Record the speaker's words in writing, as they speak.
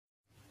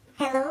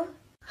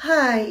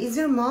Hi, is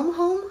your mom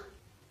home?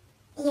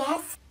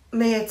 Yes.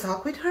 May I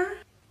talk with her?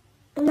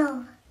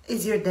 No.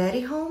 Is your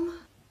daddy home?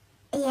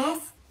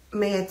 Yes.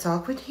 May I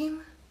talk with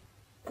him?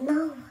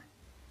 No.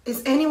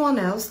 Is anyone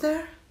else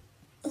there?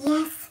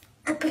 Yes,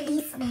 a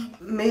policeman.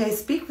 May I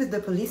speak with the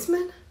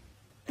policeman?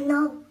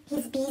 No,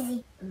 he's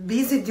busy.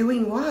 Busy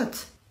doing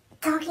what?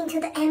 Talking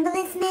to the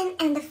ambulance man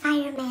and the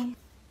fireman.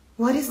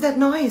 What is that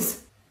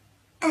noise?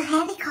 A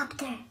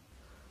helicopter.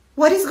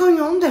 What is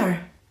going on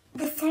there?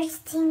 The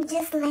search team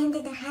just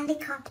landed a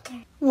helicopter.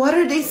 What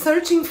are they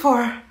searching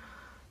for?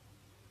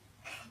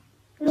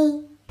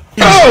 Me.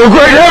 Oh,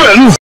 great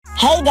heavens!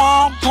 Hey,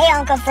 Dad. Hey,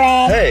 Uncle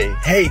Fred.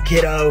 Hey,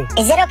 kiddo.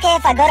 Is it okay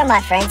if I go to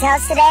my friend's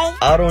house today?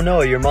 I don't know.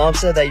 Your mom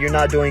said that you're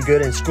not doing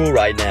good in school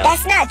right now.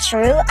 That's not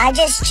true. I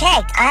just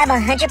checked. I have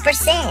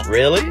 100%.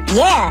 Really?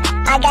 Yeah.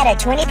 I got a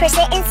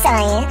 20% in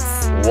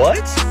science.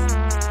 What?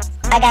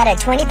 I got a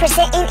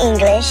 20% in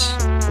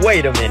English.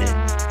 Wait a minute.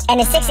 And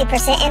a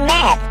 60% in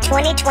math.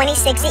 20, 20,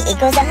 60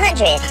 equals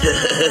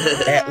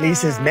 100. At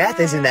least his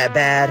math isn't that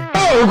bad.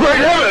 Oh, great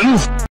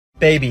heavens!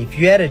 Baby, if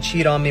you had to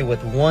cheat on me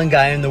with one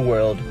guy in the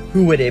world,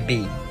 who would it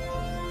be?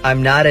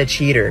 I'm not a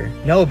cheater.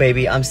 No,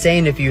 baby, I'm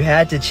saying if you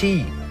had to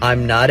cheat.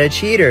 I'm not a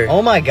cheater.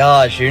 Oh my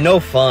gosh, you're no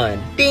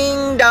fun.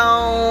 Ding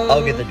dong!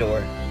 I'll get the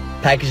door.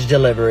 Package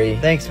delivery.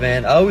 Thanks,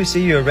 man. I always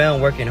see you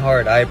around working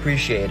hard. I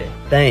appreciate it.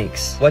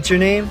 Thanks. What's your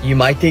name? You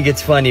might think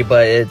it's funny,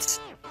 but it's...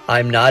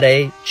 I'm not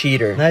a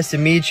cheater. Nice to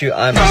meet you.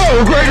 I'm...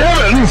 Oh, great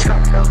heavens!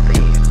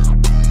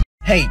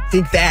 Hey,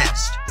 think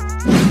fast.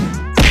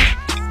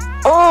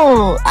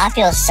 Ooh, I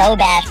feel so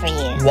bad for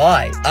you.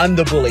 Why? I'm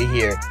the bully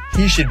here.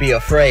 He should be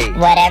afraid.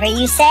 Whatever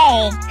you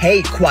say.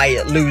 Hey,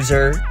 quiet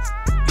loser.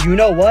 You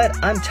know what?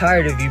 I'm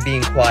tired of you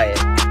being quiet.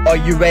 Are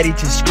you ready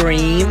to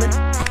scream?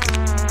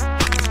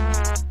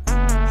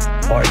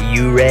 Are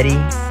you ready?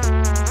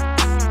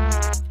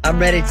 I'm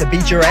ready to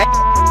beat your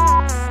ass.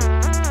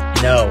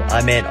 No,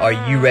 I meant, are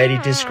you ready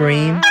to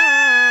scream?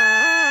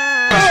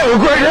 Oh,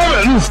 great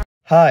heavens!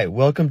 Hi,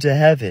 welcome to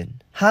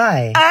heaven.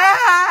 Hi.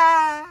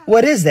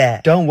 What is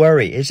that? Don't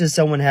worry, it's just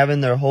someone having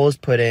their holes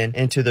put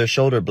into their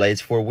shoulder blades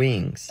for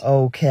wings.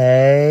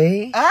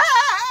 Okay.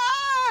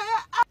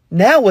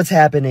 Now what's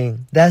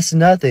happening? That's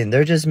nothing.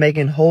 They're just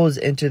making holes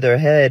into their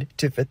head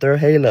to fit their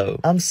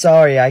halo. I'm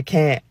sorry, I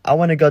can't. I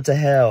want to go to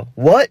hell.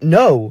 What?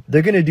 No.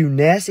 They're gonna do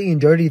nasty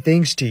and dirty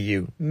things to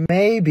you.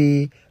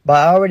 Maybe, but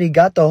I already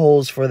got the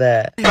holes for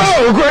that.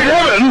 Oh, great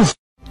heavens!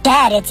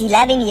 Dad, it's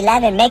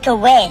 11:11. Make a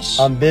wish.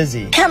 I'm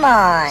busy. Come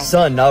on.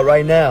 Son, not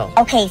right now.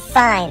 Okay,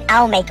 fine.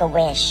 I'll make a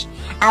wish.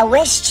 I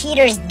wish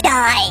cheaters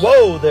die.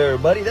 Whoa there,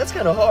 buddy. That's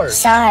kind of hard.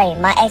 Sorry,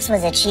 my ex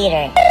was a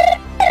cheater.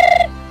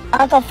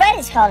 Uncle Fred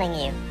is calling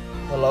you.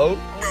 Hello?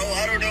 Bro,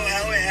 I don't know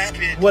how it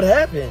happened. What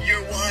happened?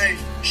 Your wife,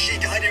 she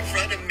died in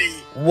front of me.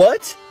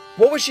 What?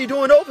 What was she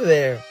doing over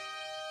there?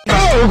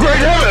 Oh, great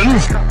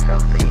heavens!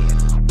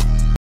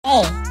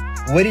 Hey.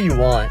 What do you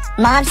want?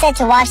 Mom said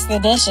to wash the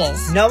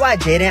dishes. No, I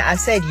didn't. I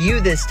said you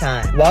this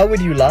time. Why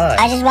would you lie?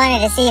 I just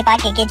wanted to see if I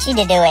could get you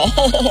to do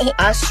it.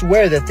 I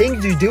swear, the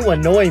things you do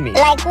annoy me.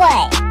 Like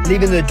what?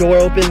 Leaving the door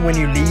open when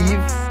you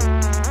leave.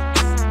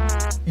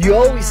 You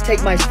always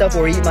take my stuff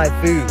or eat my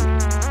food.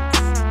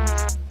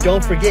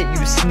 Don't forget,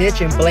 you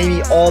snitch and blame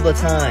me all the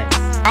time.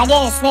 I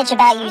didn't snitch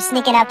about you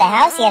sneaking out the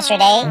house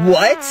yesterday.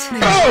 What?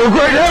 Oh,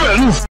 great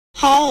heavens!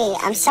 Hey,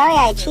 I'm sorry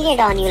I cheated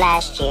on you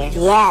last year.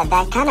 Yeah,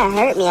 that kind of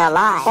hurt me a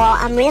lot. Well,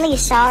 I'm really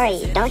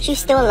sorry. Don't you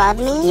still love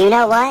me? You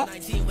know what?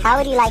 How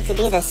would you like to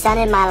be the sun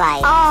in my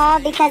life? Aw,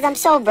 because I'm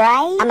so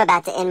bright? I'm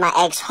about to end my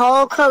ex's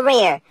whole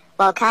career.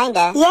 Well,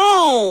 kinda.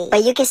 Yay!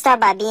 But you can start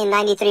by being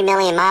 93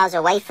 million miles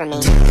away from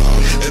me.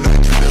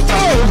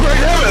 Oh, great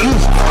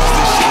heavens!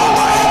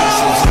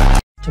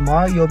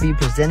 Tomorrow you'll be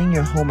presenting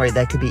your homework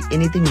that could be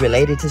anything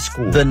related to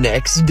school. The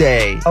next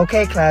day.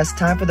 Okay, class,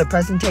 time for the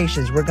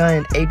presentations. We're going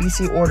in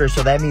ABC order,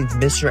 so that means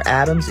Mr.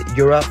 Adams,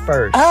 you're up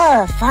first.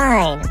 Oh,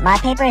 fine. My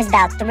paper is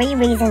about 3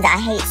 reasons I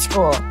hate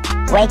school.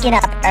 Waking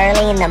up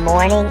early in the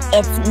morning,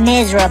 it's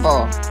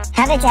miserable.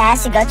 Having to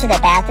ask to go to the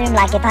bathroom,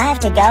 like if I have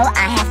to go,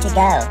 I have to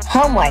go.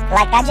 Homework,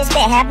 like I just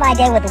spent half my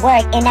day with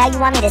work, and now you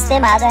want me to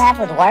spend my other half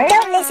with work?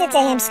 Don't listen to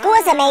him. School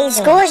is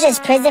amazing. School is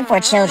just prison for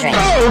children.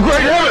 Oh,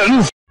 great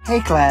heavens! Hey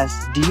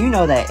class, do you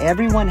know that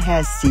everyone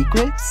has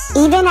secrets?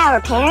 Even our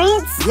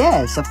parents?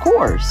 Yes, of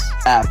course.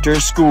 After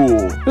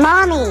school.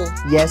 Mommy.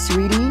 Yes,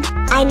 sweetie?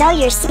 I know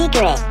your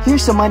secret.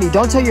 Here's some money,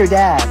 don't tell your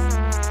dad.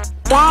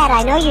 Dad,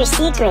 I know your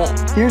secret.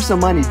 Here's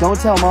some money, don't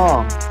tell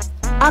mom.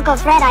 Uncle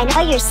Fred, I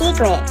know your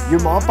secret. Your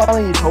mom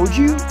finally told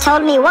you?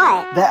 Told me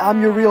what? That I'm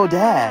your real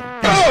dad.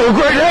 Oh,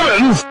 great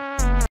heavens!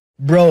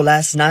 Bro,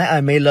 last night I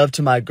made love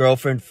to my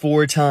girlfriend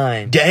 4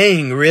 times.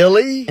 Dang,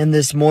 really? And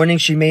this morning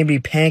she made me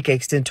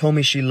pancakes and told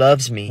me she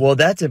loves me. Well,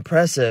 that's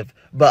impressive,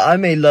 but I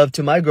made love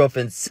to my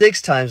girlfriend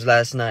 6 times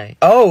last night.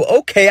 Oh,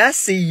 okay, I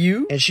see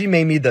you. And she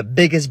made me the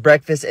biggest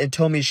breakfast and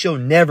told me she'll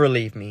never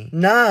leave me.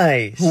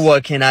 Nice.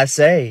 What can I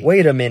say?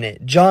 Wait a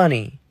minute,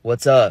 Johnny.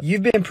 What's up?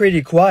 You've been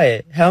pretty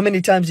quiet. How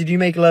many times did you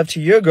make love to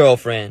your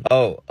girlfriend?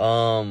 Oh,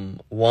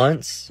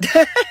 once?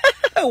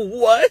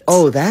 What?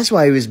 Oh, that's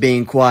why he was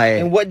being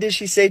quiet. And what did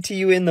she say to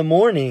you in the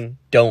morning?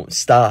 Don't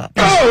stop.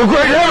 Oh,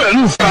 great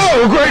heavens!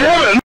 Oh, great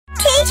heavens!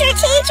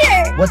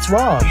 Teacher! What's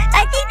wrong?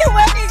 I think the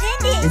world is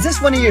ending. Is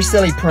this one of your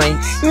silly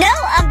pranks? No,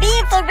 I'm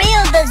being for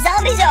real. The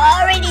zombies are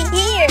already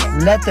here.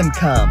 Let them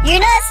come. You're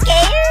not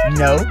scared?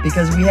 No,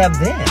 because we have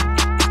them.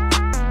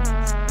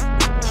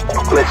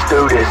 Let's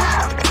do this.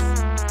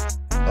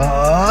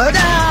 Oh,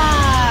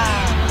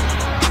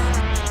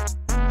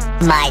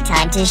 no! My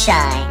time to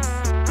shine.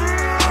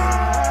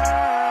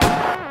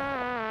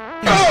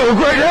 Oh,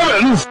 great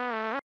heavens!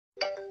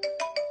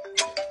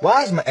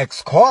 Why is my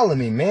ex calling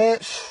me, man?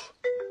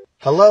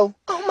 Hello?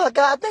 Oh my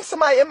God, I think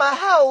somebody in my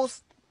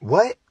house.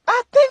 What?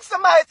 I think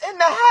somebody's in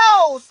the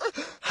house.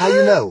 How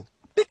you know?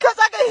 Because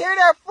I can hear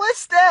their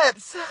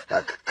footsteps.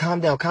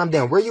 Calm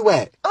down. Where you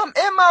at? I'm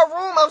in my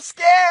room, I'm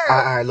scared.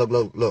 Alright,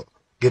 look.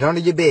 Get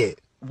under your bed.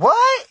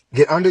 What?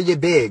 Get under your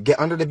bed. Get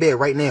under the bed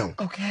right now.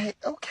 Okay.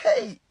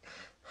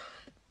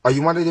 Are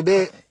you under the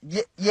bed?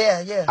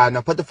 Yeah. Alright,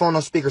 now put the phone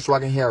on speaker so I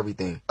can hear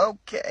everything.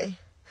 Okay.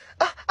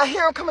 I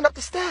hear him coming up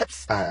the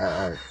steps.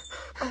 Alright.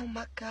 Oh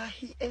my God,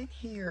 he in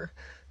here.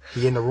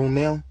 He in the room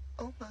now?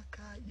 Oh my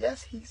God,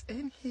 yes, he's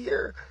in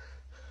here.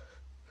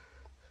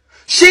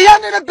 She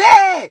under the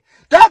bed!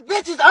 That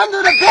bitch is under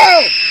the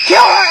bed!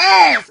 Kill her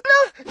ass!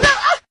 No.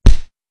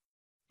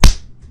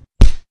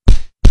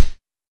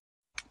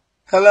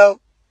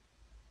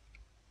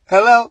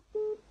 Hello?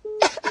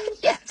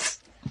 Yes.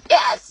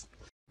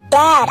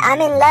 Dad, I'm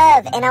in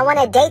love and I want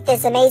to date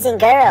this amazing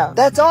girl.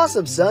 That's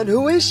awesome, son.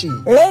 Who is she?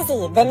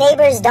 Lizzie, the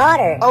neighbor's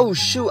daughter. Oh,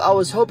 shoot. I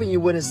was hoping you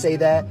wouldn't say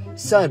that.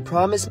 Son,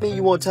 promise me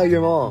you won't tell your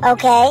mom.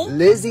 Okay.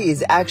 Lizzie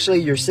is actually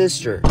your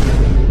sister.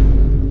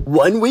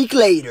 1 week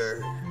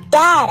later.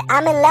 Dad,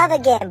 I'm in love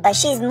again, but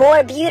she's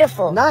more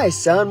beautiful. Nice,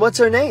 son. What's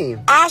her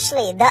name?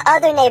 Ashley, the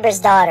other neighbor's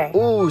daughter.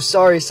 Ooh,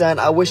 sorry, son.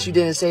 I wish you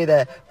didn't say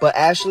that. But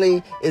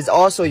Ashley is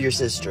also your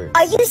sister.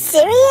 Are you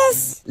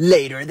serious?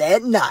 Later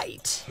that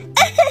night.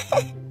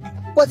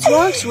 What's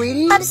wrong,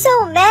 sweetie? I'm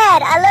so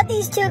mad. I love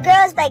these two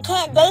girls, but I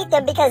can't date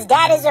them because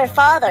Dad is their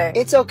father.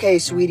 It's okay,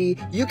 sweetie.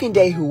 You can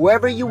date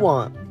whoever you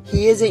want.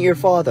 He isn't your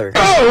father.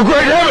 Oh,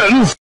 great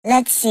heavens!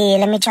 Let's see.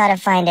 Let me try to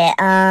find it.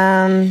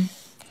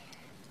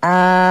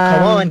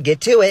 Come on, get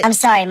to it. I'm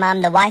sorry, Mom.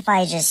 The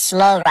Wi-Fi is just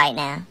slow right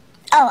now.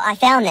 Oh, I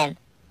found them.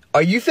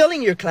 Are you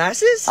failing your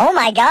classes? Oh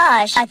my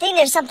gosh. I think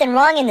there's something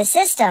wrong in the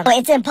system.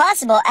 It's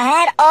impossible. I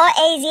had all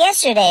A's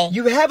yesterday.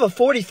 You have a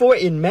 44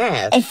 in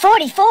math. A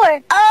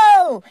 44?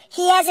 Oh,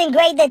 he hasn't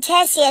graded the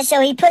test yet,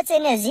 so he puts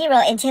in a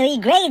 0 until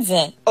he grades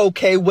it.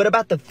 Okay, what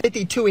about the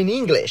 52 in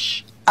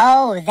English?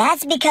 Oh,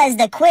 that's because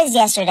the quiz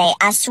yesterday.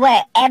 I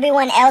swear,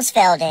 everyone else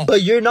failed it.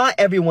 But you're not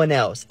everyone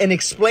else. And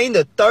explain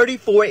the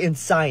 34 in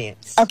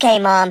science. Okay,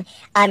 Mom,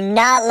 I'm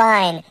not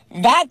lying.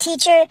 That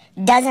teacher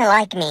doesn't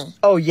like me.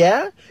 Oh,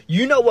 yeah?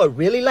 You know what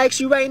really likes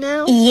you right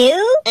now?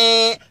 You?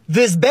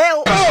 This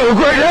bell. Oh,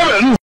 great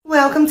heavens!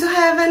 Welcome to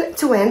heaven.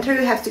 To enter,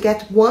 you have to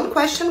get one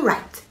question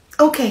right.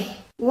 Okay.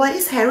 What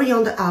is hairy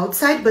on the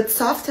outside but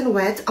soft and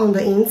wet on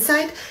the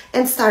inside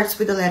and starts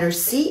with the letter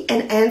C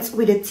and ends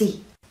with a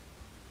T?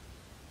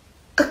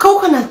 A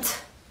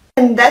coconut.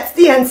 And that's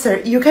the answer.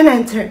 You can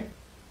enter.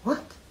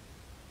 What?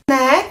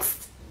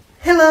 Next.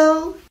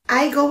 Hello.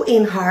 I go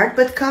in hard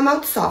but come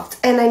out soft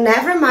and I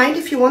never mind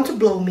if you want to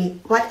blow me.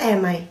 What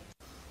am I?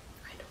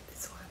 I know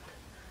this one.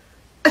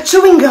 A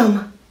chewing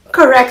gum.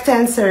 Correct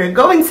answer.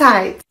 Go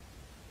inside.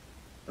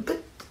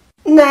 But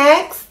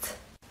next.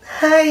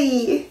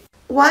 Hi.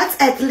 What's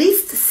at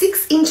least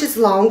 6 inches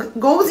long,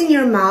 goes in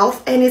your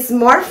mouth and is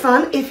more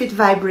fun if it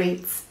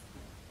vibrates?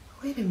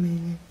 Wait a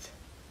minute.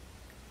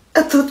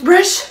 A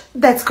toothbrush?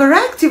 That's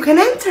correct, you can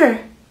enter.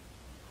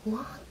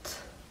 What?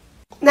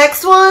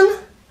 Next one.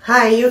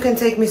 Hi, you can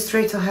take me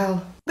straight to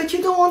hell. But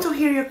you don't want to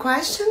hear your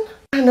question?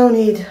 No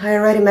need, I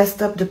already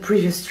messed up the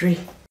previous 3.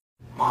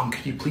 Mom,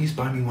 could you please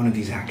buy me one of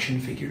these action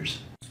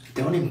figures?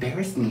 Don't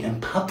embarrass me in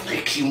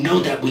public. You know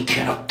that we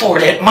can't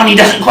afford it. Money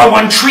doesn't grow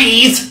on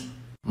trees.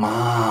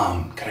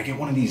 Mom, could I get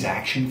one of these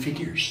action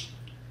figures?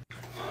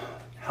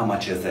 How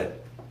much is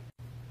it?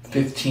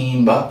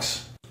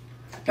 $15.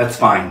 That's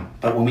fine,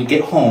 but when we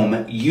get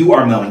home, you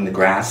are mowing the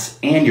grass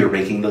and you're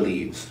raking the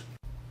leaves.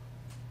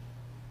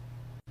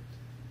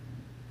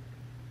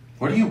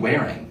 What are you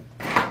wearing?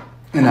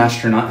 An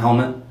astronaut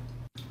helmet?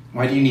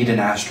 Why do you need an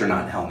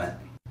astronaut helmet?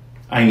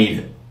 I need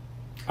it.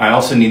 I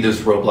also need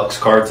those Roblox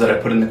cards that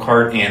I put in the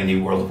cart and the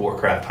World of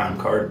Warcraft time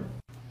card.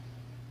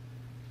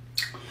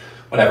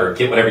 Whatever,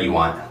 get whatever you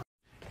want.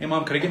 Hey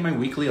Mom, could I get my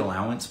weekly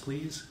allowance,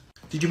 please?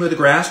 Did you mow the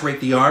grass, rake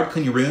the yard,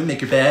 clean your room,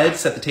 make your bed,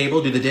 set the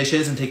table, do the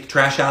dishes, and take the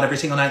trash out every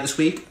single night this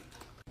week?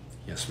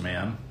 Yes,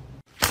 ma'am.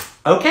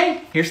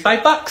 Okay, here's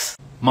 $5.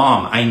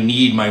 Mom, I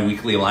need my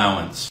weekly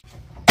allowance.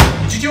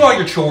 Did you do all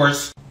your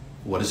chores?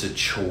 What is a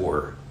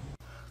chore?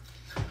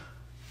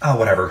 Oh,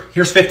 whatever.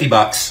 Here's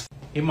 $50.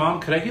 Hey Mom,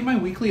 could I get my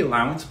weekly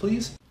allowance,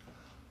 please?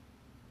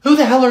 Who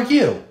the hell are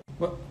you?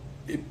 What?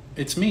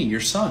 It's me,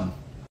 your son.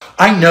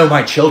 I know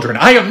my children.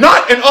 I am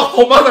not an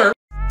awful mother!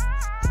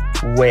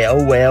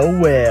 Well.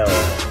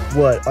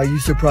 What, are you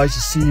surprised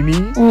to see me?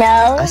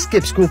 No. I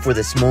skipped school for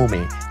this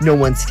moment. No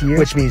one's here,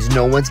 which means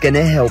no one's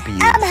gonna help you.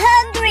 I'm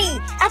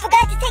hungry. I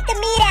forgot to take the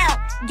meat out.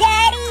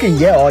 Daddy! You can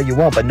yell all you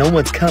want, but no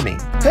one's coming.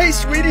 Hey,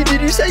 sweetie, did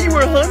you say you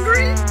were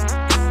hungry?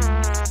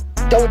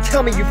 Don't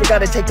tell me you forgot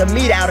to take the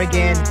meat out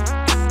again.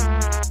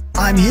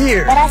 I'm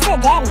here. But I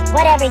said, Daddy,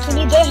 whatever, can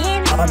you get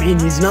him? I mean,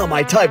 he's not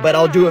my type, but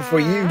I'll do it for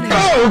you.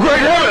 Oh, great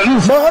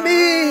heavens!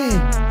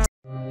 Mommy!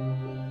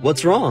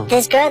 What's wrong?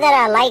 This girl that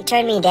I like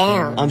turned me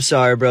down. I'm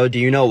sorry, bro. Do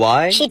you know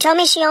why? She told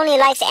me she only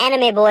likes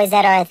anime boys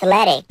that are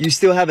athletic. You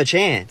still have a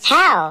chance.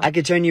 How? I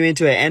could turn you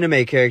into an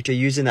anime character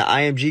using the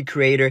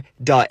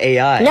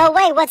imgcreator.ai. No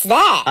way, what's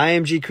that?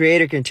 IMG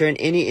Creator can turn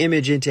any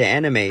image into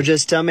anime.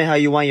 Just tell me how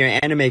you want your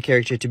anime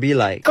character to be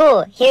like.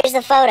 Cool, here's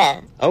the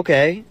photo.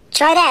 Okay.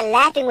 Try that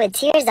laughing with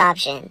tears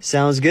option.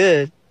 Sounds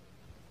good.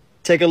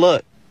 Take a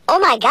look. Oh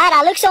my god,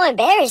 I look so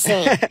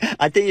embarrassing.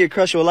 I think your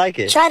crush will like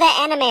it. Try that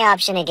anime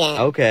option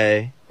again.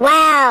 Okay.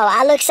 Wow,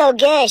 I look so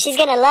good. She's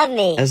gonna love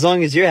me. As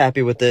long as you're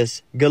happy with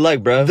this. Good luck,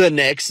 bro. The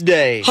next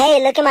day.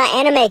 Hey, look at my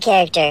anime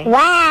character.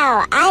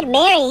 Wow, I'd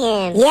marry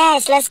him.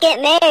 Yes, let's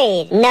get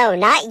married. No,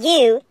 not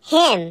you.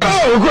 Him.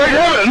 Oh, great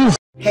heavens!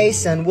 Hey,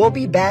 son, we'll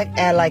be back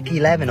at like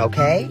 11,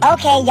 okay?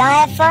 Okay,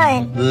 y'all have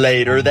fun.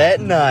 Later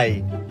that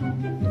night.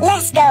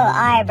 Let's go.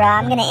 Alright, bro,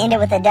 I'm gonna end it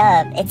with a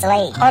dub. It's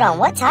late. Hold on,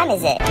 what time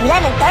is it? 11:30?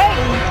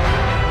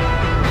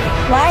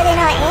 Why are they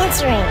not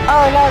answering?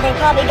 Oh no, they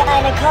probably got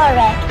in a car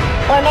wreck.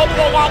 Or maybe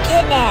they got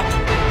kidnapped.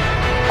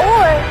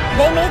 Or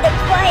they made the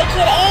quiet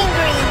kid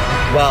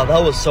angry. Wow,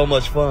 that was so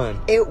much fun.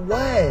 It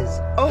was.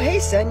 Oh, hey,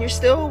 son, you're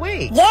still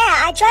awake. Yeah,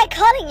 I tried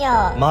calling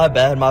y'all. My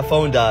bad, my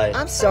phone died.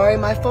 I'm sorry,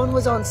 my phone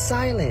was on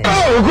silent.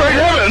 Oh, great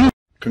heavens!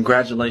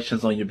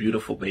 Congratulations on your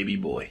beautiful baby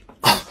boy.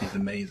 He's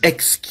amazing.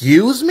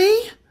 Excuse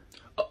me?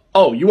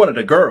 Oh, you wanted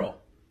a girl?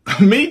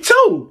 Me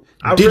too.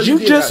 Did you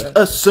just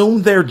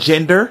assume their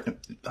gender?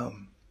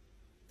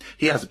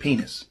 He has a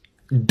penis.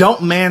 Don't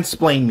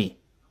mansplain me.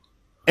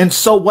 And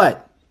so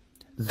what?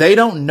 They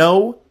don't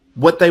know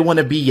what they want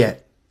to be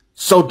yet.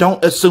 So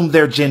don't assume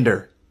their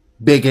gender,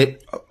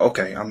 bigot.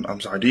 Okay, I'm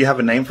sorry. Do you have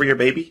a name for your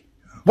baby?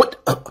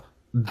 What?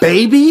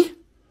 Baby?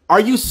 Are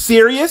you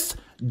serious?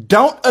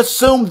 Don't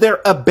assume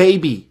they're a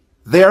baby.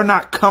 They're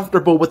not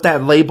comfortable with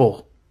that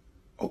label.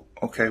 Oh,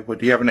 okay, well,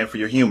 do you have a name for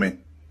your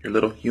human? Your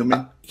little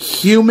human?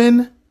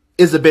 Human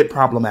is a bit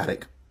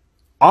problematic.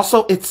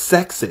 Also, it's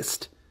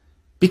sexist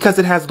because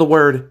it has the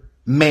word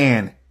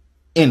man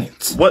in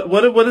it.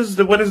 What is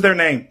their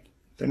name?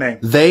 Their name?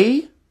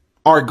 They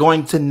are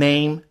going to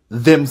name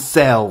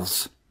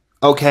themselves.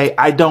 Okay,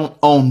 I don't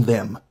own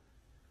them.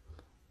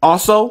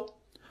 Also,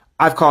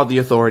 I've called the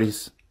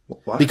authorities.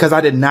 What? Because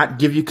I did not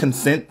give you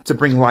consent to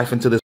bring life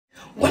into this.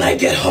 When I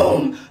get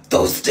home,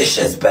 those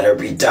dishes better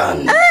be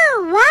done.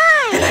 Oh,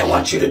 why? And I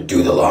want you to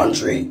do the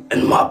laundry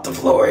and mop the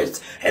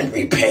floors and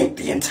repaint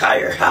the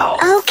entire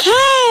house.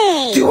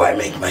 Okay. Do I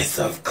make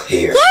myself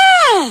clear?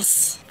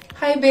 Yes.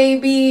 Hi,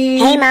 baby.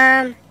 Hey,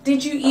 Mom.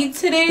 Did you eat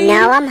today?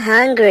 No, I'm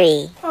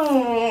hungry.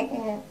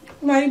 Oh,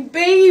 my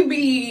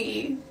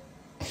baby.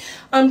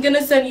 I'm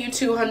gonna send you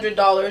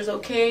 $200,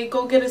 okay?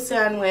 Go get a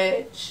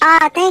sandwich.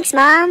 Thanks,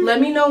 Mom. Let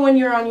me know when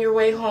you're on your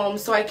way home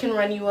so I can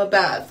run you a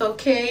bath,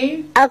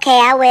 okay? Okay,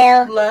 I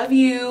will. Love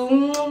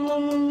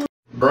you.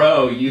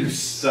 Bro, you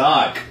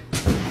suck.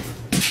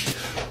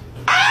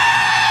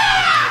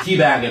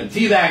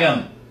 Teabag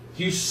him.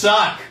 You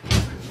suck.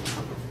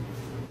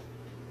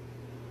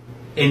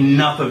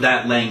 Enough of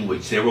that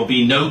language. There will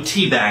be no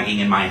teabagging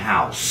in my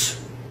house.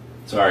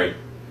 Sorry.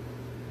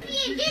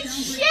 Get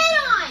shit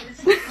on!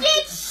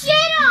 Get shit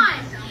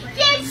on!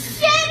 Get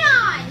shit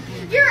on!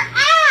 Your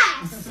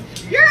ass!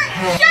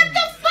 Shut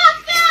the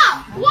fuck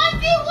up!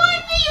 1v1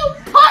 me, you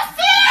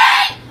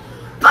pussy!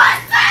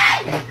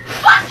 Pussy!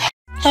 Pussy!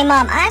 Hey,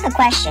 Mom, I have a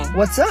question.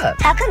 What's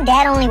up? How come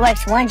Dad only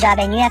works one job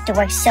and you have to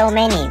work so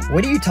many?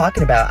 What are you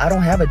talking about? I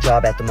don't have a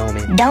job at the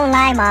moment. Don't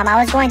lie, Mom.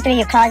 I was going through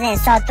your closet and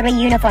saw 3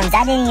 uniforms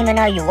I didn't even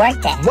know you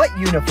worked at. What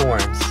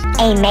uniforms?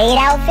 A maid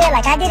outfit?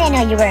 Like I didn't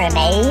know you were a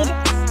maid.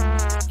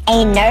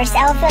 A nurse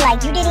outfit?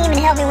 Like you didn't even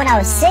help me when I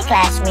was sick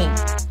last week.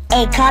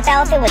 A cop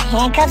outfit with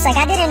handcuffs? Like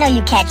I didn't know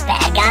you catch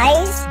bad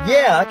guys.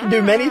 Yeah, I can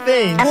do many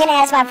things. I'm gonna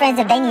ask my friends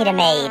if they need a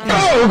maid.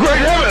 Oh, great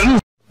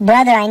heavens!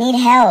 Brother, I need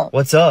help.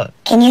 What's up?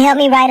 Can you help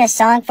me write a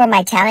song for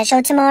my talent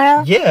show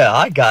tomorrow? Yeah,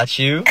 I got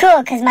you.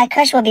 Cool, cause my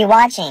crush will be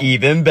watching.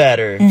 Even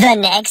better. The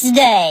next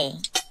day.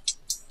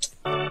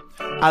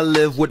 I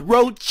live with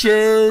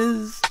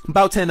roaches,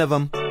 about 10 of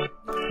them.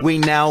 We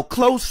now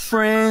close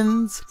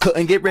friends,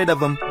 couldn't get rid of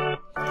them.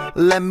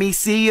 Let me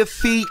see your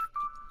feet,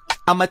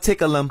 I'ma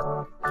tickle them.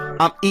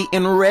 I'm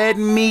eating red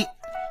meat,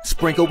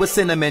 sprinkled with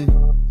cinnamon.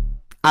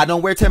 I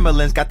don't wear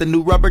Timberlands, got the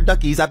new rubber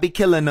duckies, I be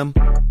killing them.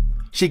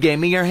 She gave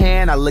me her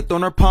hand, I licked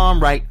on her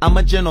palm right, I'm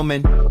a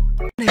gentleman.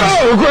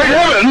 Oh, great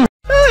heavens!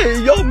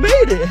 Hey, y'all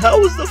made it. How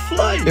was the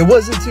flight? It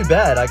wasn't too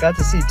bad. I got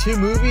to see 2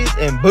 movies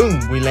and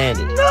boom, we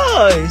landed.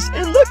 Nice.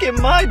 And look at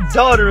my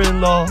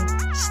daughter-in-law.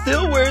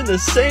 Still wearing the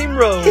same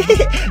robe.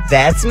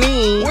 That's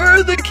me. Where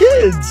are the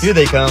kids? Here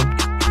they come.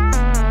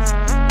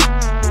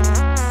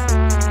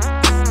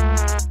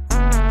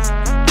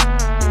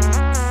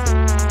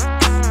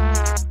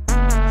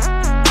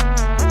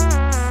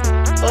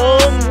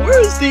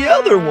 the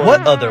other one?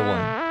 What other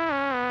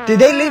one? Did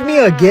they leave me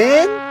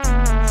again?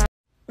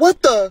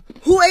 What the?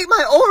 Who ate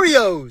my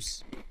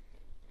Oreos?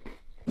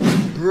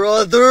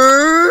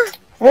 Brother!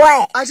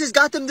 What? I just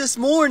got them this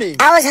morning.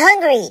 I was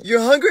hungry.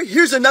 You're hungry?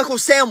 Here's a knuckle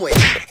sandwich.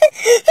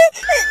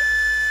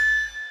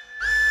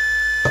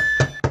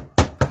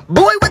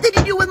 Boy, what did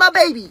you do with my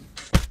baby?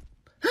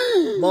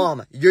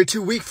 Mom, you're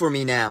too weak for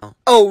me now.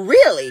 Oh,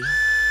 really?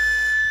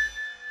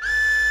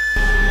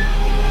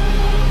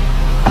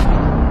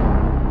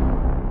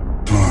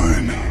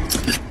 Fine.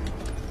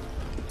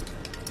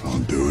 I'll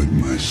do it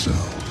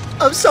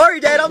myself. I'm sorry,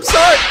 Dad. I'm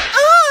sorry.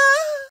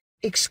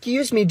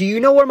 Excuse me, do you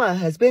know where my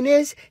husband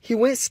is? He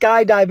went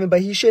skydiving,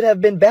 but he should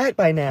have been back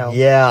by now.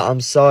 Yeah,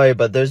 I'm sorry,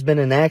 but there's been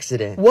an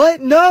accident.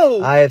 What?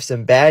 No! I have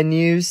some bad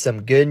news,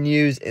 some good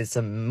news, and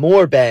some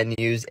more bad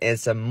news, and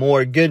some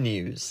more good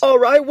news.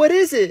 Alright, what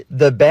is it?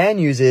 The bad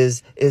news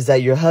is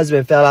that your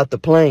husband fell out the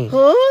plane.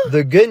 Huh?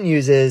 The good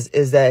news is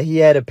that he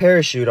had a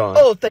parachute on.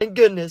 Oh, thank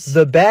goodness.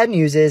 The bad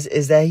news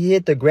is that he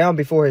hit the ground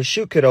before his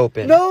chute could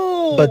open.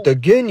 No! But the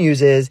good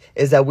news is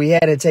that we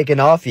hadn't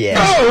taken off yet.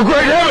 Oh,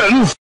 great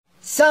heavens!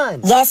 Son!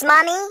 Yes,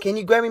 Mommy? Can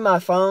you grab me my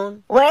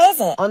phone? Where is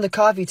it? On the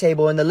coffee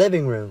table in the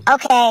living room.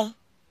 Okay.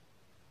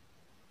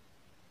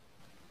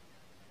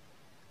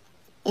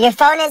 Your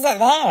phone isn't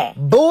there.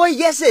 Boy,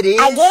 yes it is.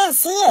 I didn't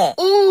see it.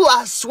 Ooh,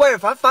 I swear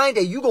if I find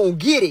it, you gonna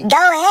get it. Go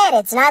ahead,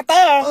 it's not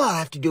there. Oh, I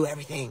have to do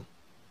everything.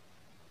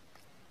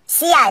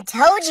 See, I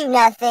told you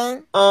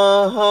nothing.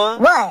 Uh-huh.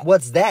 What?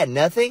 What's that,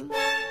 nothing?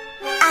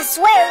 I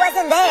swear it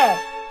wasn't there.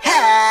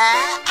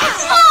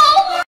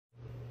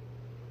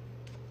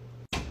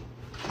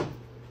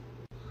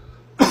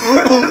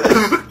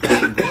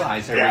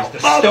 Realize I raised a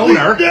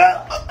stoner.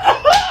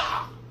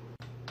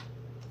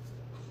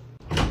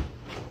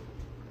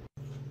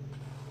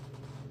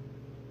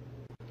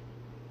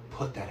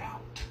 Put that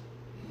out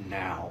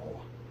now.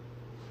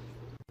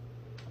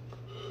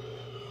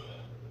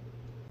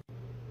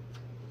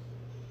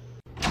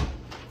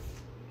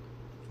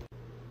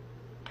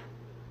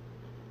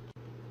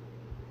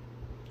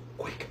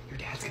 Quick, your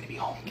dad's gonna be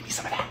home. Give me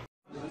some of that.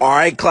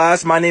 Alright,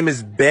 class, my name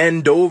is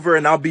Bend Over,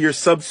 and I'll be your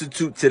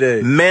substitute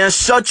today. Man,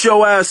 shut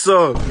your ass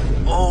up.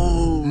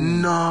 Oh,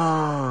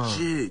 nah.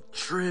 Shit,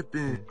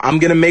 tripping. I'm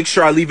gonna make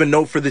sure I leave a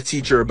note for the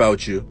teacher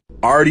about you.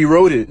 I already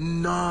wrote it.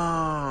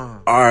 Nah.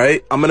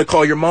 Alright, I'm gonna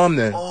call your mom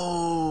then.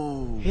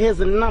 Oh.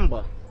 Here's a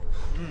number.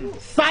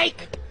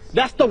 Psych!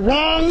 That's the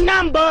wrong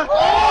number!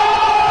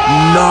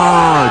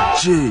 Nah,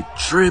 shit,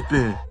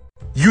 tripping.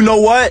 You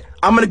know what?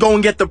 I'm gonna go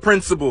and get the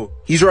principal.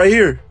 He's right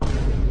here.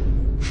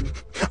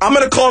 I'm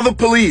gonna call the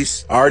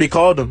police. I already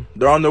called them.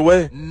 They're on their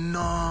way.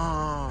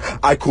 No.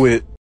 I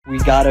quit. We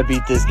gotta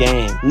beat this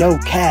game. No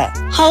cat.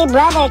 Hey,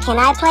 brother, can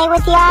I play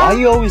with y'all? Why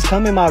you always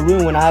come in my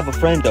room when I have a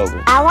friend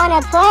over? I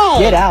wanna play.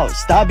 Get out.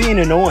 Stop being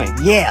annoying.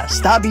 Yeah,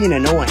 stop being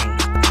annoying.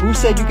 Who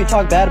said you could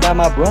talk bad about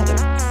my brother?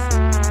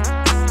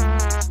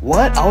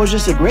 What? I was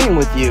just agreeing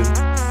with you.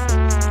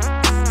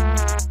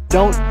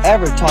 Don't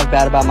ever talk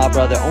bad about my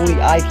brother.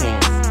 Only I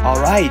can.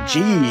 Alright,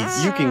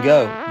 jeez. You can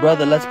go.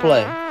 Brother, let's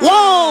play.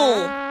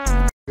 Yay!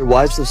 Your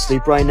wife's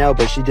asleep right now,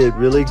 but she did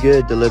really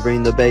good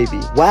delivering the baby.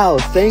 Wow,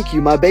 thank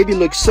you. My baby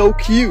looks so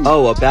cute.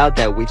 Oh, about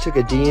that, we took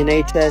a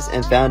DNA test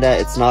and found out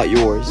it's not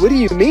yours. What do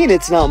you mean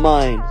it's not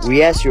mine?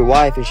 We asked your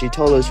wife and she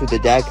told us who the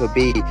dad could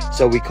be,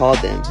 so we called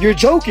them. You're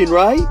joking,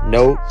 right?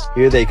 Nope.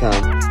 Here they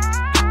come.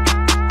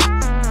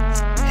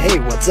 Hey,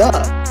 what's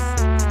up?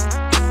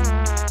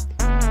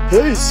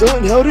 Hey,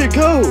 son, how'd it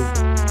go?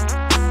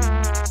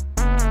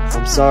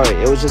 I'm sorry,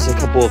 it was just a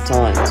couple of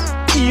times.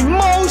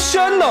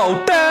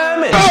 Emotional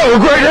damage! Oh,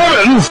 great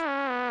heavens!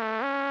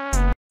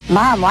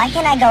 Mom, why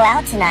can't I go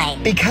out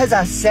tonight? Because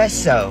I said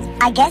so.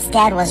 I guess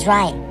Dad was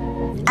right.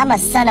 I'm a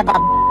son of a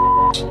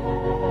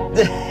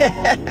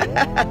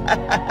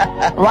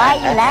Why are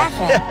you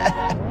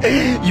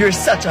laughing? You're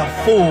such a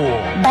fool.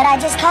 But I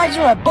just called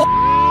you a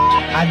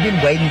I've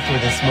been waiting for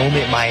this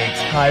moment my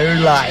entire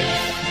life.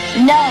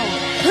 No,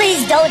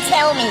 please don't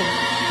tell me.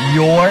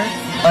 You're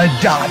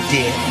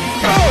adopted.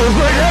 Oh,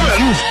 great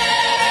heavens!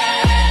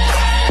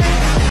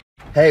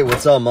 Hey,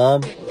 what's up,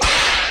 Mom?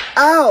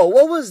 Ow,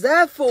 what was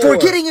that for? For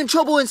getting in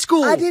trouble in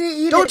school. I didn't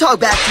even... Don't talk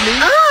back to me.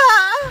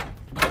 Ah!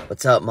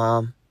 What's up,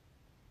 Mom?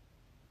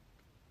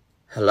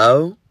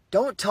 Hello?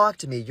 Don't talk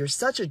to me. You're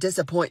such a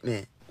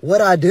disappointment.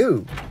 What'd I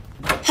do?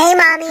 Hey,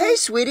 Mommy. Hey,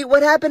 sweetie,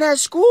 what happened at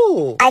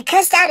school? I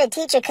cussed out a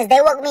teacher because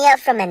they woke me up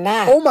from a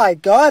nap. Oh my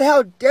God,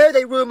 how dare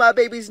they ruin my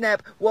baby's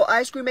nap? Will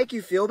ice cream make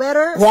you feel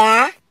better?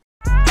 Yeah?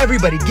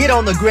 Everybody, get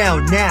on the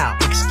ground now.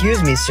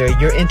 Excuse me, sir,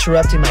 you're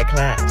interrupting my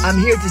class. I'm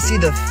here to see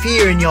the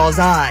fear in y'all's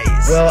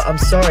eyes. Well, I'm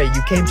sorry,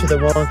 you came to the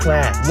wrong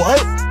class.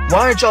 What?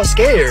 Why aren't y'all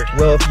scared?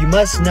 Well, if you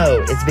must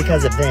know, it's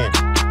because of them.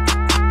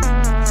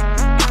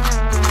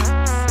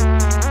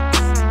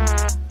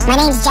 My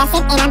name's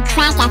Jessup, and I'm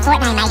cracked at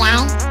Fortnite, my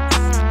guy.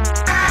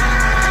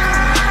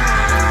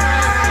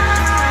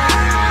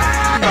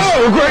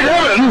 Oh, great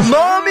heavens!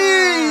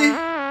 Mommy!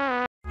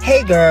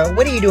 Hey girl,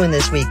 what are you doing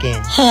this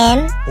weekend?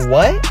 Him?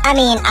 What? I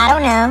mean, I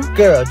don't know.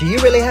 Girl, do you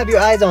really have your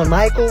eyes on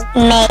Michael?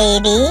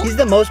 Maybe. He's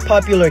the most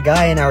popular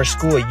guy in our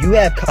school. You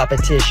have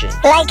competition.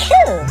 Like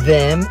who?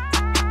 Them.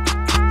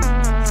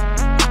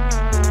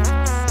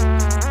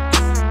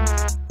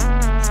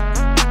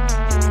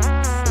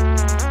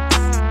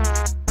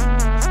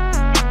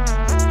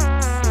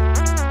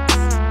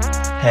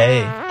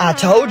 Hey, I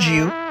told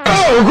you.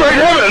 Oh, great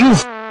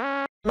heavens!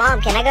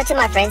 Mom, can I go to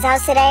my friend's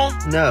house today?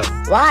 No.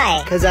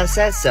 Why? Because I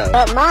said so.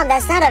 But Mom,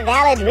 that's not a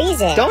valid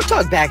reason. Don't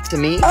talk back to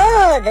me.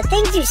 Oh, the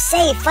things you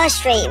say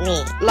frustrate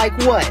me. Like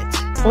what?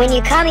 When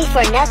you call me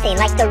for nothing,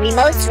 like the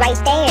remote's right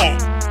there.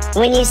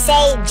 When you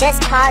say,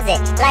 just pause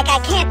it, like I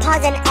can't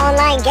pause an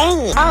online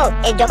game. Oh,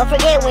 and don't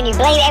forget when you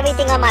blame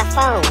everything on my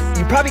phone.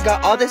 You probably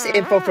got all this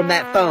info from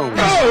that phone.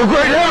 Oh,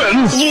 great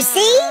heavens! You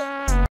see?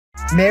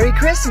 Merry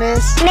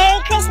Christmas!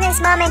 Merry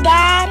Christmas, Mom and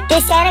Dad!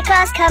 Did Santa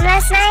Claus come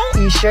last night?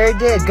 He sure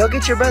did. Go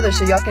get your brother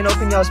so y'all can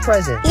open y'all's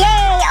presents.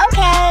 Yay,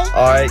 okay!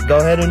 Alright, go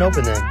ahead and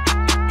open them.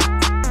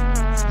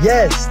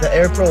 Yes, the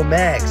Air Pro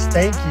Max.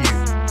 Thank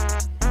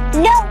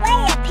you. No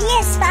way, a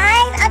PS5?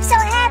 I'm so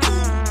happy!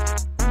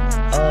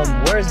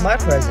 Where's my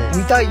present?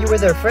 We thought you were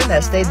their friend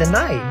that stayed the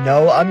night.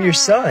 No, I'm your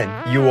son.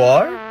 You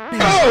are?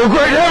 Oh,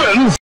 great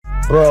heavens!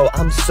 Bro,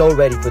 I'm so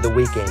ready for the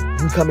weekend.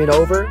 You coming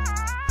over?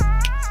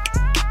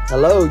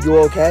 Hello, you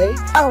okay?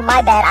 Oh,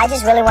 my bad. I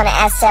just really want to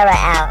ask Sarah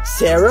out.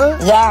 Sarah?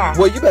 Yeah.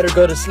 Well, you better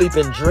go to sleep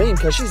and dream,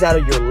 because she's out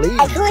of your league.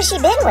 Like, who has she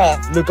been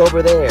with? Look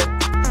over there.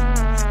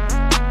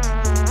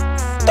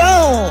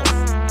 Dang.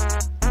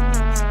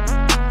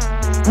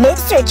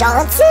 Mr.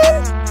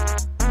 Johnson?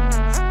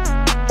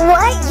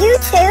 What, you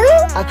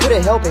too? I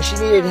couldn't help it. She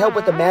needed help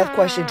with the math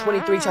question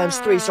 23 times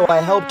 3, so I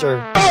helped her.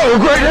 Oh,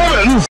 great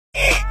heavens!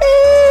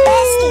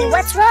 Bestie,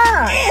 what's wrong?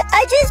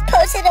 I just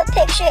posted a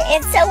picture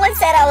and someone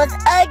said I was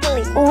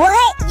ugly.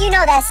 What? You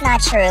know that's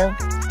not true.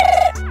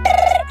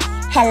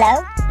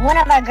 Hello? One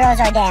of our girls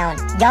are down.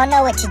 Y'all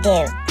know what to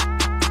do.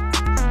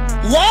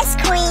 Yes,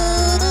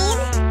 queen.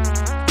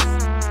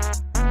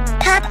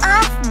 Pop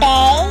off,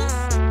 bae.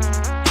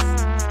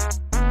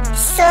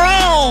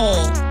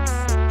 Slay.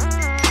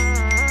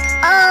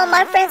 Oh,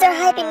 my friends are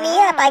hyping me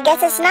up. I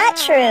guess it's not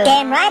true.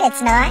 Damn right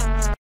it's not.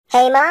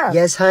 Hey, Mom.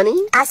 Yes, honey?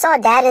 I saw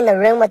Dad in the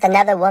room with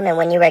another woman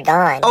when you were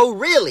gone. Oh,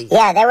 really?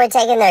 Yeah, they were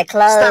taking their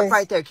clothes. Stop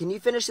right there. Can you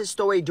finish this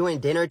story during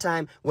dinner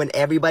time when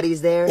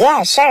everybody's there?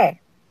 Yeah, sure.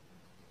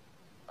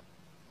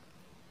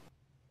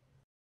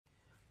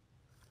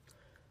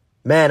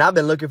 Man, I've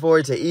been looking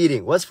forward to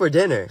eating. What's for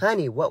dinner?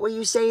 Honey, what were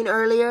you saying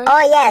earlier?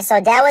 Oh, yeah,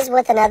 so Dad was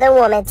with another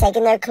woman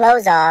taking their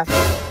clothes off.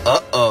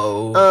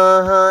 Uh-oh.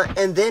 Uh-huh.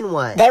 And then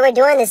what? They were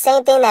doing the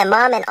same thing that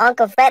Mom and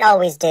Uncle Fred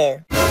always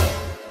do.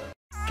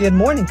 Good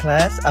morning,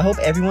 class. I hope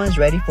everyone's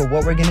ready for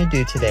what we're gonna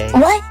do today.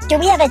 What? Do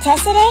we have a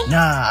test today?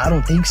 Nah, I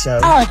don't think so.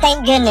 Oh,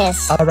 thank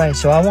goodness. Alright,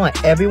 so I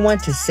want everyone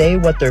to say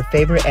what their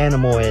favorite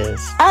animal is.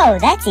 Oh,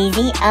 that's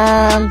easy.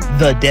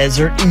 The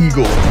desert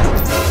eagle.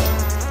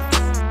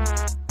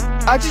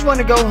 I just want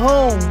to go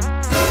home.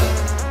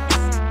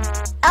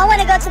 I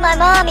want to go to my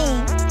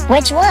mommy.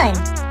 Which one?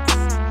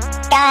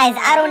 Guys,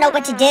 I don't know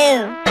what to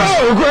do.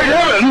 Oh, great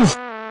heavens!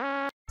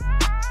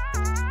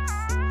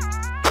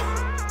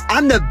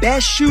 I'm the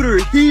best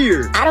shooter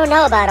here. I don't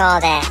know about all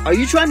that. Are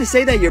you trying to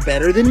say that you're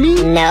better than me?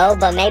 No,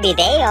 but maybe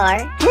they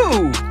are.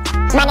 Who?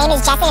 My name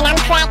is Jesse and I'm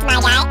cracked, my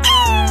guy.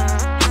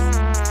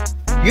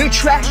 You're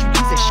trash, you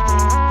piece of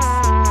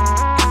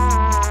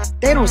shit.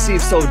 They don't seem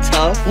so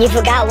tough. You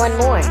forgot one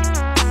more.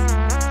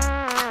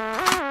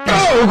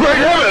 Oh, great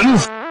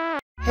heavens!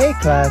 Hey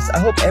class, I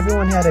hope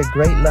everyone had a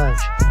great lunch.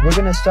 We're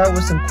gonna start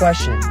with some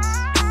questions.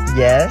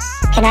 Yes?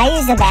 Can I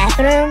use the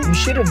bathroom? You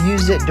should have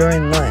used it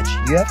during lunch.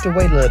 You have to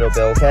wait a little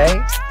bit,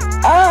 okay?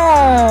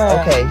 Oh!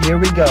 Okay, here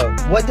we go.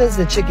 What does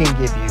the chicken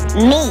give you?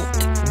 Meat.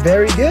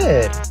 Very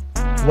good.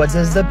 What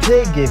does the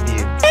pig give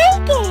you?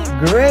 Bacon.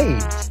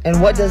 Great. And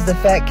what does the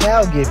fat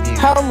cow give you?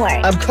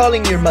 Homework. I'm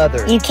calling your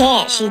mother. You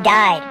can't, she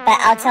died. But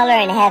I'll tell her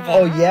in heaven.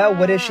 Oh yeah?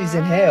 What if she's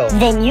in hell?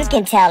 Then you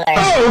can tell her.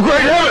 Oh,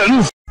 great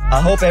heavens! I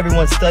hope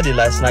everyone studied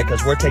last night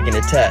because we're taking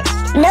a test.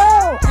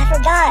 No, I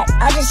forgot.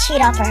 I'll just cheat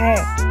off of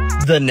her.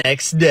 The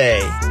next day.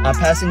 I'm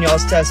passing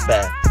y'all's test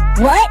back.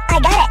 What?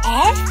 I got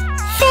an F?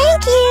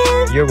 Thank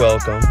you. You're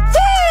welcome.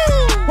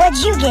 Yay!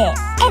 What'd you get?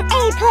 An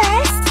A+.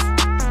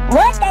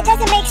 What? That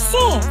doesn't make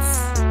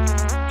sense.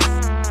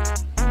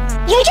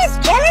 You're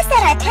just jealous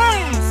that I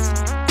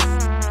passed.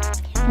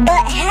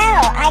 But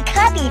how? I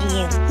copied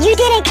you. You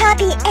didn't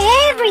copy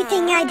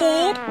everything I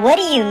did. What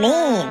do you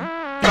mean?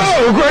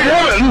 Oh, great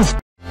heavens!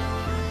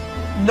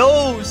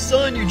 No,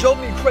 son, you drove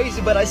me crazy,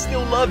 but I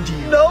still loved you.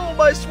 No,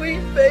 my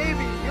sweet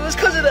baby. It was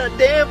because of that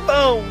damn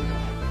phone.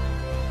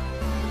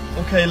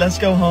 Okay, let's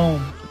go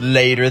home.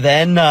 Later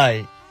that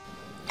night.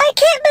 I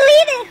can't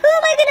believe it. Who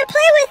am I going to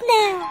play with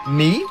now?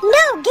 Me?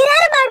 No, get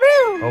out of my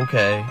room.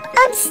 Okay.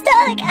 I'm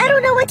stuck. I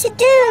don't know what to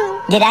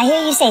do. Did I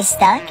hear you say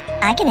stuck?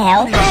 I can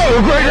help.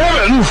 Oh, great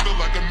heavens!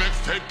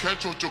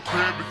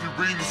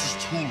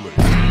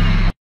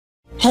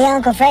 Hey,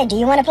 Uncle Fred, do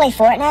you want to play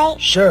Fortnite?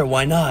 Sure,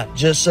 why not?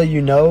 Just so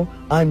you know,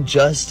 I'm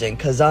Justin,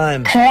 cause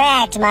I'm...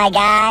 Correct, my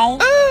guy.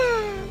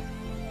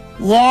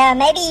 Yeah,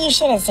 maybe you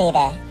shouldn't say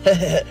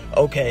that.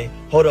 Okay,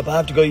 hold up, I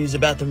have to go use the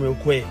bathroom real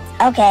quick.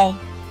 Okay.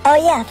 Oh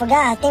yeah, I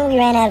forgot. I think we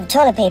ran out of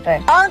toilet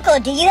paper. Uncle,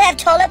 do you have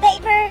toilet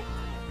paper?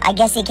 I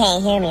guess he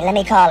can't hear me. Let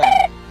me call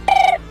him.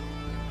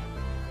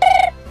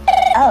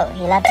 Oh,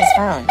 he left his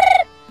phone.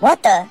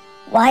 What the?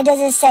 Why does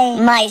it say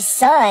my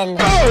son?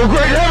 Oh,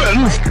 great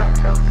heavens!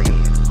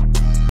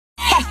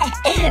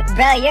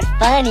 Bro, you're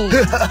funny.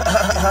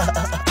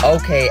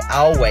 Okay,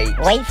 I'll wait.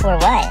 Wait for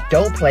what?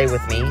 Don't play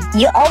with me.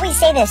 You always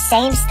say the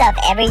same stuff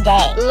every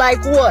day.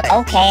 Like what?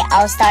 Okay,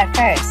 I'll start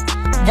first.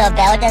 The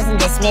bell doesn't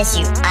dismiss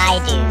you. I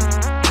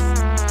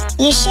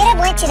do. You should have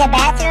went to the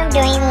bathroom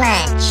during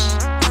lunch.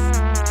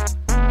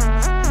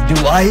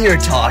 Do I hear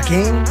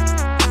talking?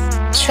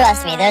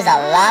 Trust me, there's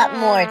a lot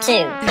more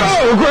too.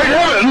 Oh, great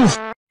heavens!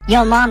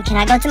 Yo, Mom, can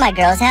I go to my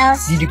girl's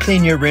house? Did you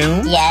clean your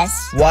room?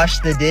 Yes. Wash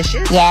the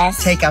dishes?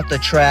 Yes. Take out the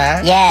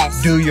trash?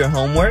 Yes. Do your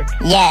homework?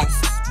 Yes.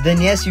 Then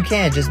yes, you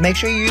can. Just make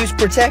sure you use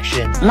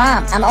protection.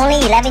 Mom, I'm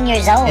only 11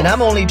 years old. And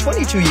I'm only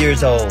 22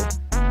 years old.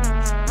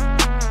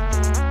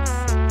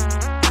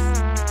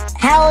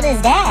 How old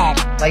is Dad?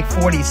 Like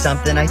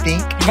 40-something, I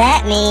think.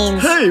 That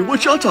means... Hey,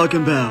 what y'all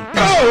talking about?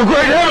 Oh,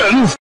 great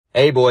heavens!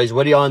 Hey, boys,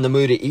 what are y'all in the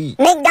mood to eat?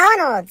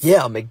 McDonald's.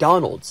 Yeah,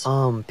 McDonald's.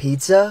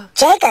 Pizza?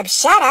 Jacob,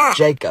 shut up.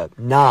 Jacob,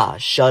 nah,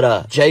 shut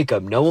up.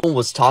 Jacob, no one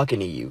was talking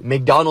to you.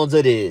 McDonald's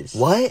it is.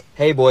 What?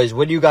 Hey, boys,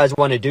 what do you guys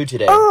want to do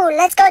today? Ooh,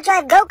 let's go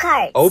drive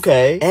go-karts.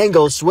 Okay. And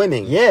go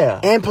swimming. Yeah.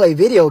 And play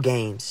video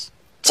games.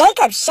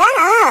 Jacob, shut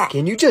up.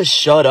 Can you just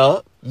shut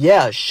up?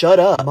 Yeah, shut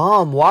up.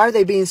 Mom, why are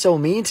they being so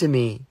mean to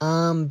me?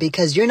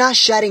 Because you're not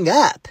shutting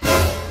up.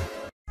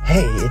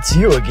 Hey, it's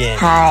you again.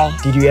 Hi.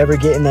 Did you ever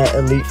get in that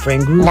elite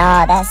friend group?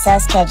 Nah, that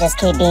sus kid just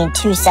keep being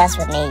too sus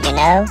with me, you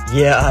know?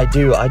 Yeah, I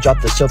do. I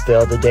dropped the soap the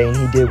other day and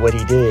he did what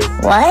he did.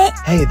 What?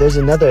 Hey, there's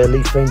another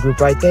elite friend group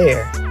right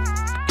there.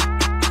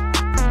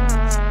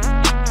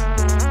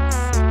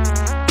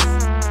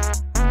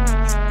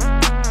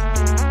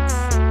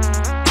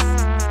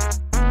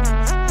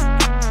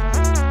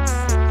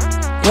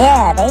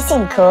 Yeah, they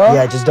seem cool.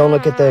 Yeah, just don't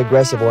look at the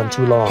aggressive one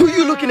too long. Who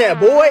you looking at,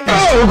 boy?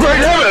 Oh, great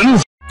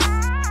heavens!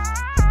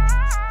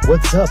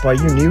 What's up? Are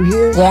you new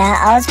here? Yeah,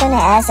 I was gonna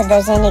ask if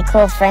there's any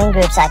cool friend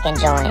groups I can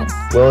join.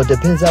 Well, it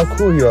depends how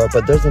cool you are,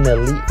 but there's an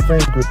elite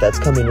friend group that's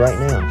coming right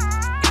now.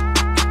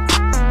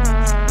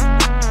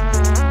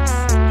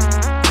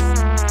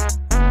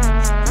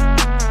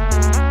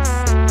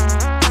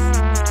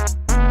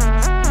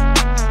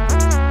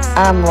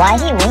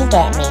 Why'd he wink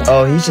at me?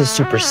 Oh, he's just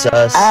super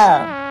sus.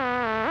 Oh.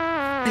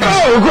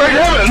 Oh, great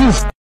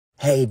heavens!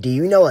 Hey, do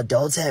you know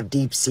adults have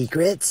deep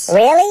secrets?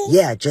 Really?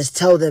 Yeah, just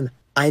tell them,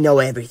 I know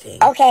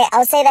everything. Okay,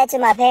 I'll say that to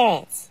my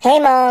parents. Hey,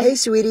 Mom. Hey,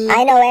 sweetie.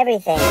 I know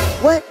everything.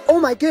 What? Oh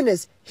my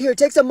goodness. Here,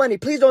 take some money.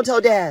 Please don't tell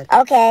Dad.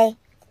 Okay.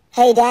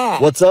 Hey, Dad.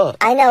 What's up?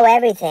 I know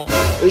everything.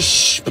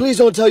 Shh, please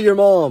don't tell your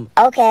mom.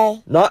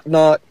 Okay. Knock,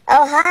 knock.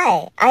 Oh,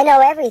 hi. I know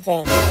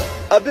everything.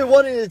 I've been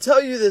wanting to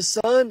tell you this,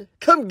 son.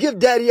 Come give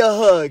Daddy a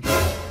hug.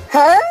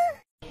 Huh?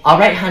 All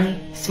right, honey.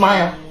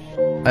 Smile.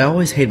 I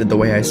always hated the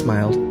way I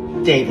smiled.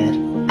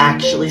 David,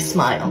 actually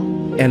smile.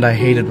 And I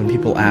hated when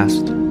people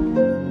asked.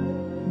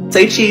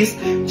 Say cheese.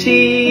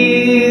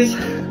 Cheese.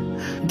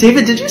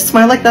 David, did you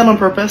smile like that on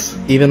purpose?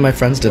 Even my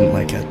friends didn't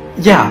like it.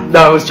 Yeah, no,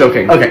 I was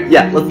joking. Okay,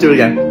 yeah, let's do it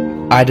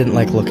again. I didn't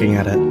like looking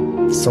at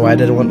it, so I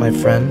didn't want my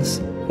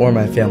friends or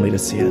my family to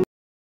see it.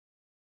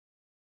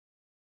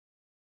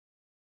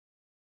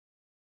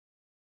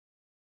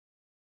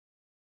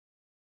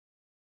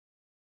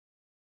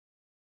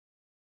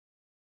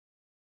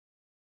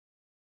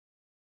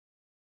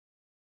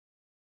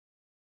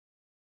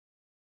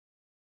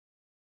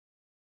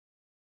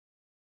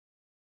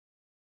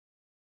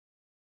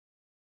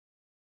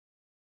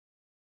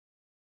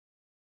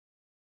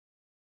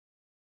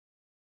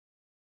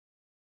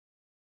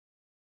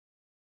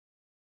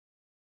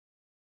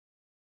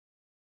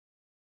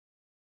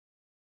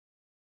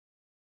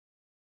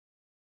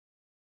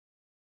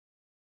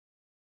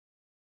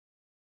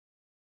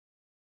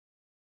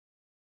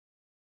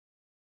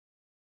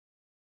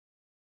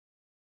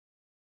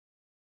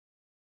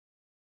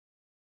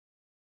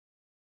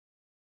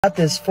 Got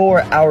this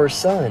for our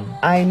son.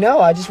 I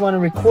know, I just want to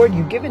record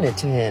you giving it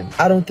to him.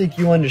 I don't think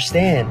you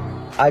understand.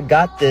 I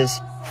got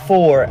this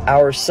for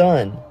our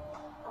son.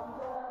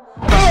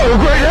 Oh,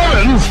 great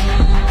heavens!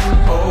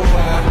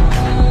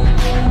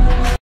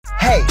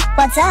 Hey!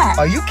 What's up?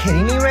 Are you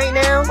kidding me right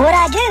now? What'd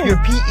I do? Your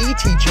PE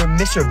teacher,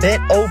 Mr.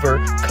 Bent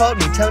Over, called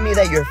me telling me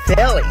that you're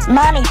failing.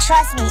 Mommy,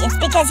 trust me, it's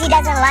because he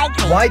doesn't like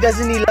me. Why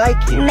doesn't he like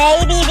you?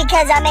 Maybe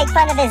because I make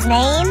fun of his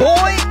name?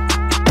 Boy!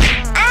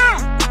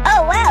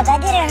 Oh, wow,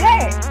 that didn't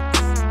hurt.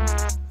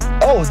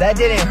 Oh, that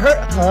didn't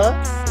hurt, huh?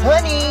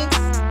 Honey!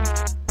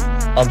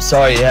 I'm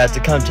sorry it had to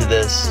come to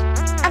this.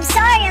 I'm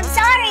sorry.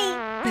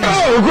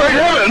 Oh, great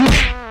heavens!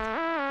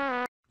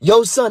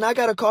 Yo, son, I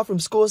got a call from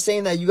school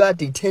saying that you got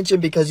detention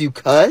because you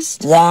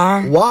cussed?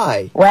 Yeah.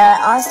 Why? Well,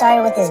 it all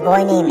started with this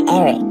boy named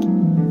Eric.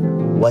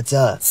 What's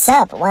up?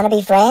 Sup, wanna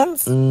be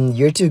friends?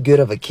 You're too good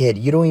of a kid.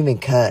 You don't even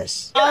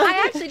cuss.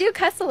 I actually do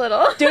cuss a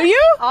little. Do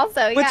you?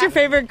 Also, yeah. What's your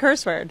favorite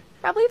curse word?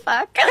 Probably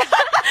fuck.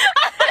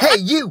 Hey,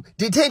 you!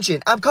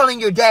 Detention! I'm calling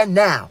your dad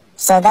now.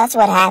 So that's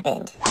what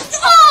happened.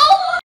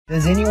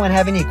 Does anyone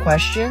have any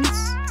questions?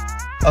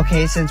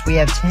 Okay, since we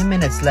have 10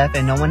 minutes left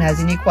and no one has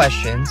any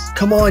questions.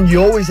 Come on,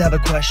 you always have a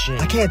question.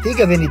 I can't think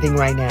of anything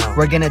right now.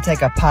 We're gonna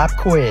take a pop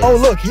quiz. Oh,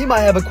 look, he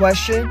might have a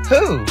question.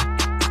 Who?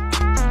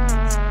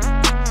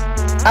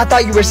 I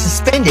thought you were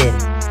suspended.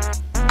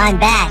 I'm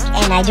back,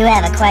 and I do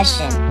have a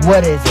question.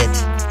 What is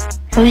it?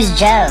 Who's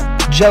Joe?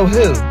 Joe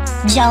who?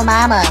 Joe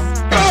Mama.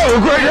 Oh,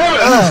 great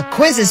heavens!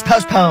 Quiz is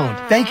postponed.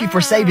 Thank you for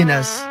saving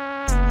us.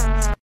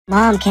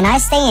 Mom, can I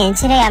stay in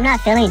today? I'm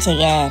not feeling too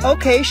good.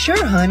 Okay,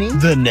 sure, honey.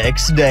 The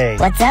next day.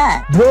 What's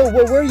up? Bro,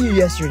 where were you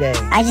yesterday?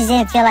 I just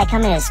didn't feel like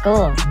coming to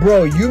school.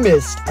 Bro, you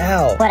missed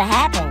out. What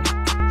happened?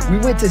 We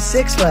went to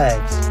Six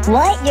Flags.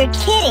 What? You're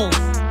kidding.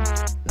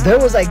 There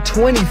was like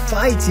 20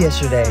 fights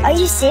yesterday. Are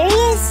you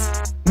serious?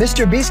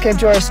 Mr. Beast came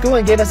to our school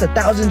and gave us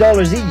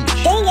 $1,000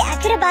 each. Dang it, I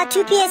could have bought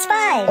 2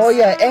 PS5s. Oh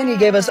yeah, and he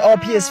gave us all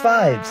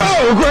PS5s.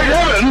 Oh, great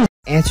heavens!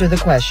 Answer the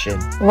question.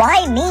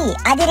 Why me?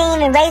 I didn't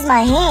even raise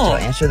my So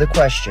hand. answer the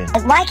question.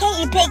 Why can't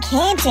you pick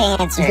him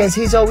to answer? Because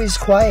he's always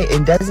quiet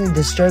and doesn't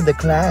disturb the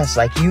class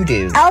like you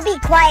do. I'll be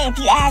quiet if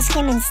you ask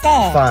him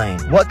instead. Fine.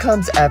 What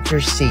comes after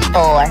C?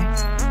 4.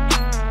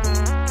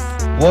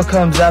 What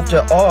comes after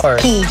R?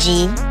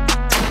 PG.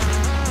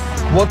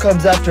 What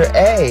comes after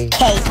A?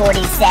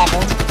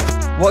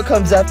 K-47. What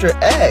comes after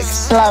X?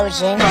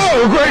 Explosion.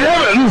 Oh, great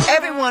heavens!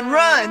 Everyone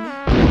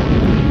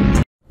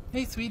run!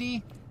 Hey,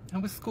 sweetie.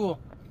 How was school?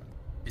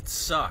 It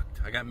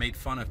sucked. I got made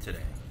fun of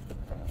today.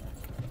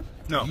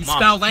 No, You Mom,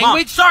 spell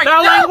language? Sorry,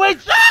 Spell no!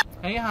 language!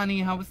 Hey,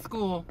 honey, how was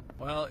school?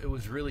 Well, it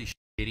was really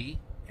shitty,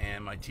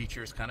 and my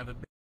teacher's kind of a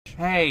bitch.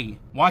 Hey,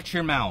 watch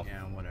your mouth.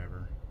 Yeah,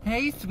 whatever.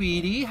 Hey,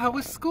 sweetie, how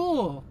was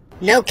school?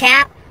 No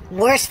cap,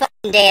 worst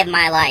fucking day of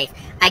my life.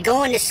 I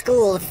go into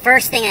school, the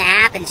first thing that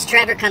happens,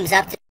 Trevor comes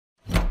up to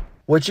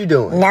What you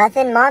doing?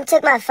 Nothing. Mom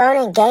took my phone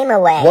and game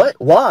away. What?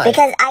 Why?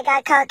 Because I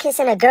got caught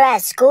kissing a girl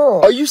at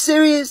school. Are you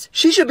serious?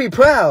 She should be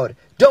proud.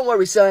 Don't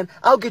worry, son.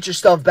 I'll get your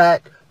stuff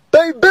back.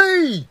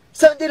 Baby!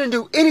 Son didn't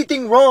do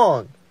anything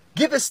wrong.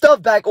 Give his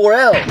stuff back or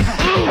else.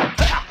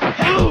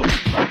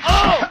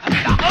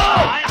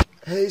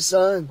 Hey,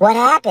 son. What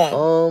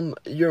happened?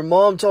 Your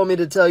mom told me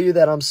to tell you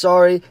that I'm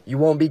sorry. You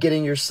won't be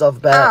getting your stuff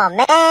back. Oh,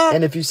 man.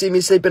 And if you see me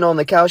sleeping on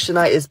the couch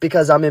tonight, it's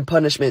because I'm in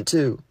punishment,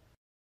 too.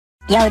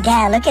 Yo,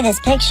 Dad, look at this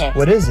picture.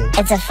 What is it?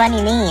 It's a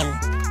funny meme.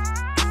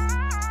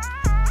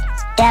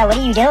 Dad, what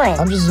are you doing?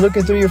 I'm just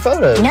looking through your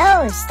photos.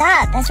 No,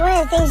 stop. That's one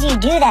of the things you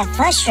do that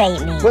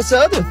frustrate me. What's the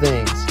other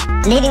things?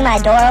 Leaving my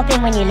door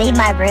open when you leave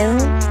my room.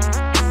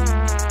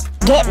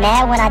 Get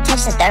mad when I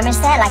touch the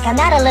thermostat like I'm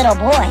not a little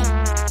boy.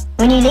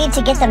 When you leave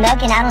to get the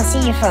milk and I don't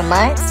see you for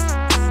months.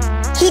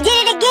 He did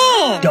it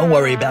again! Don't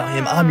worry about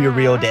him. I'm your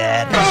real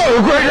dad.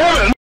 Oh, great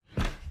heavens!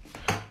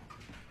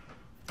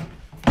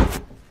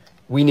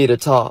 We need to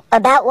talk.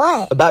 About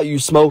what? About you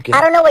smoking.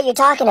 I don't know what you're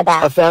talking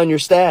about. I found your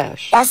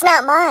stash. That's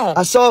not mine.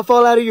 I saw it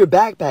fall out of your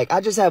backpack.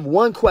 I just have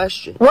one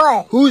question.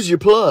 What? Who's your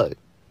plug?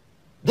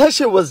 That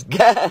shit was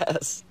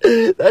gas.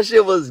 That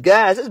shit was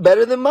gas. It's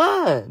better than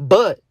mine.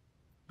 But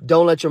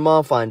don't let your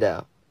mom find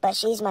out. But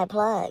she's my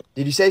plug.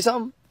 Did you say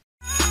something?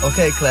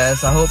 Okay,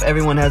 class. I hope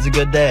everyone has a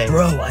good day.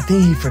 Bro, I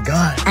think he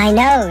forgot. I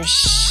know.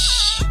 Shh.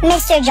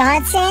 Mr.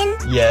 Johnson?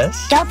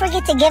 Yes? Don't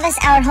forget to give us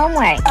our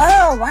homework.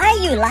 Oh, why are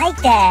you like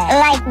that?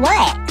 Like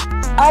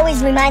what?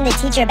 Always remind the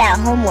teacher about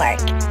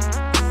homework.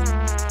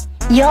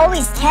 You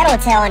always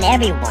tattletale on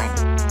everyone.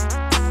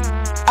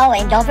 Oh,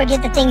 and don't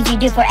forget the things you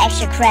do for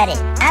extra credit.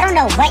 I don't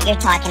know what you're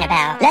talking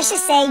about. Let's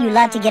just say you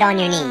love to get on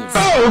your knees.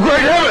 Oh, great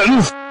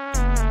heavens!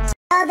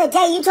 The other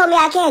day you told me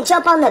I can't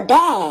jump on the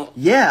bed.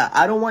 Yeah,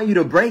 I don't want you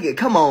to break it.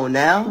 Come on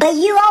now. But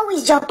you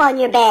always jump on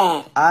your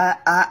bed.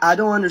 I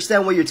don't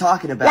understand what you're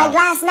talking about. Like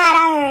last night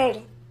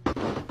I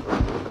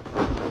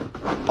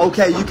heard.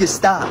 Okay, you can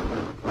stop.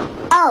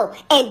 Oh,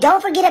 and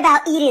don't forget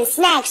about eating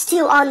snacks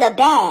too on the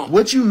bed.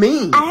 What you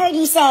mean? I heard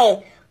you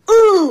say,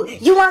 ooh,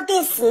 you want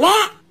this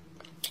snack?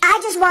 I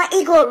just want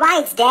equal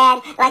rights,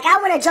 Dad. Like I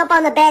want to jump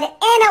on the bed and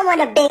I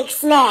want a big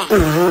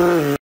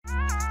snack.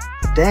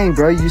 Dang,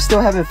 bro, you still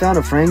haven't found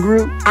a friend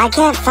group? I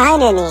can't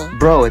find any.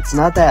 Bro, it's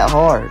not that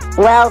hard.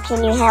 Well,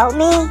 can you help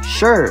me?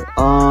 Sure,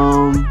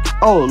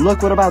 oh,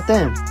 look, what about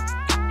them?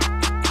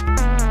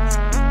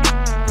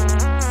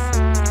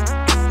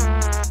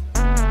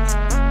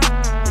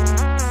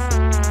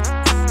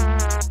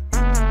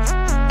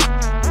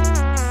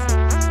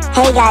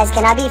 Hey guys,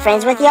 can I be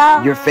friends with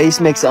y'all? Your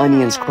face makes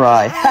onions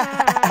cry.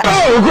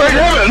 Oh, great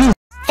heavens!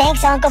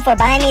 Thanks, Uncle, for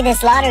buying me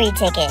this lottery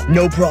ticket.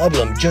 No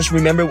problem. Just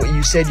remember what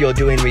you said you'll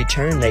do in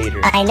return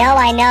later. I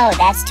know.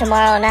 That's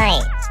tomorrow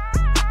night.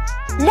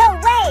 No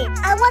way!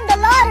 I won the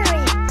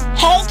lottery!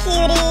 Hey,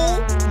 cutie.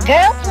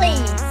 Girl,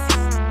 please.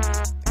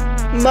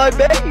 My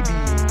baby.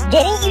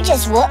 Didn't you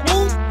just whoop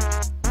me?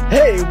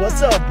 Hey,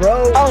 what's up,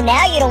 bro? Oh,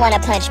 now you don't want to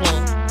punch me.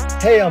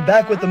 Hey, I'm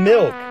back with the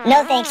milk.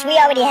 No thanks, we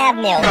already have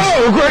milk.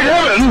 Oh, great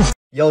heavens!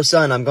 Yo,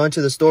 son, I'm going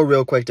to the store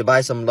real quick to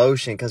buy some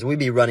lotion because we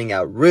be running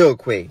out real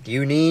quick. Do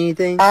you need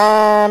anything?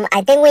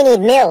 I think we need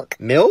milk.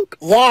 Milk?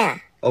 Yeah.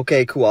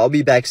 Okay, cool. I'll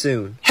be back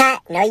soon. Ha,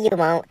 no you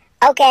won't.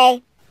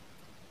 Okay.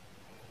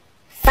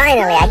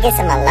 Finally, I get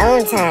some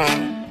alone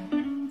time.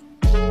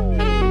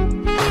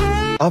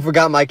 I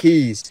forgot my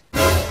keys.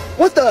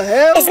 What the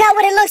hell? It's not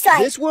what it looks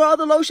like. This where all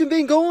the lotion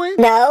been going?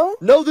 No.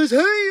 No, this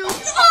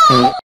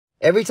hell.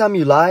 Every time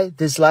you lie,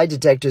 this lie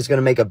detector is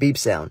gonna make a beep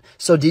sound.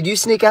 So did you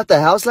sneak out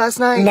the house last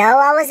night? No,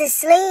 I was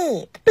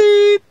asleep.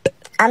 Beep.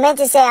 I meant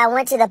to say I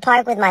went to the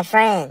park with my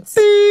friends.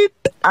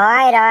 Beep.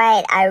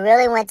 Alright. I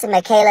really went to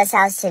Michaela's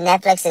house to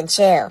Netflix and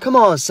chill. Come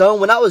on, son.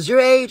 When I was your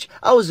age,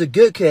 I was a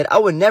good kid. I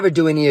would never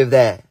do any of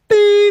that.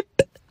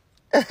 Beep.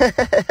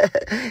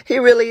 He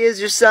really is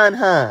your son,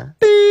 huh?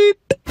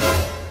 Beep.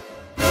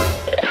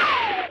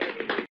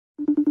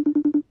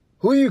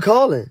 Who are you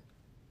calling?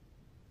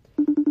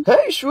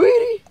 Hey,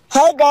 sweetie.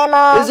 Hey,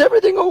 Grandma. Is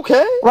everything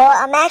okay? Well,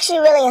 I'm actually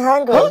really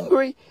hungry.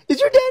 Hungry? Is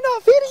your dad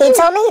not feeding you? He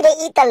told me to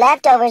eat the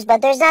leftovers, but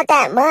there's not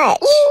that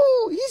much.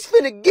 Ooh, he's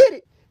finna get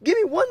it. Give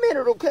me 1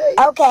 minute, okay?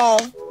 Okay.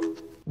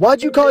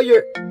 Why'd you call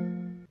your...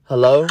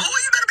 Hello? Oh,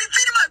 you better be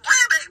feeding my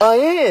grandbaby. I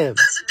am.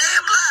 That's a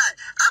damn lie.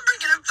 I'm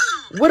bringing him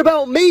food. What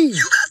about me? You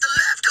got the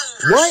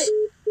leftovers. What?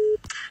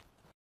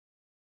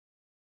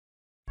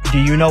 Do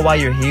you know why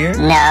you're here?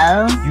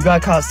 No. You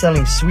got caught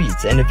selling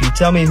sweets, and if you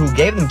tell me who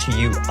gave them to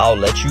you, I'll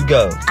let you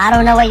go. I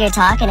don't know what you're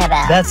talking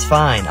about. That's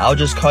fine. I'll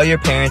just call your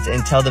parents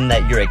and tell them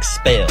that you're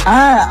expelled.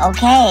 Oh,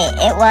 okay.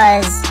 It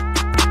was...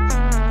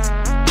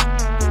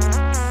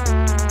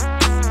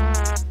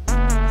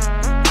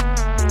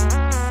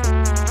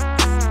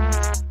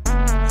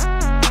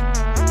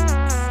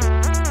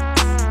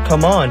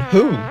 Come on,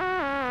 who?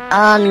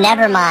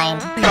 Never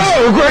mind.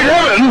 Oh, great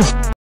heavens!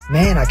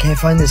 Man, I can't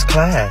find this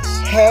class.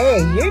 Hey,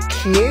 you're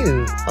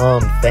cute.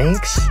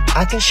 Thanks.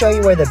 I can show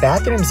you where the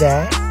bathroom's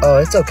at. Oh,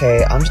 it's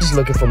okay. I'm just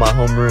looking for my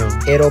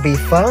homeroom. It'll be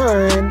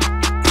fun.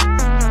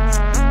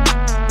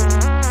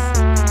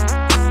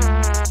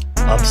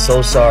 I'm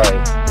so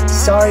sorry.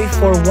 Sorry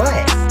for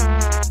what?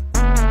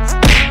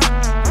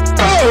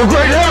 Oh,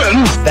 great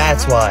heavens!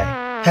 That's why.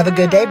 Have a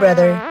good day,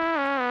 brother.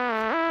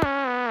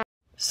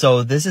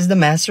 So this is the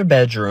master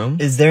bedroom.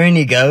 Is there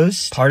any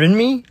ghosts? Pardon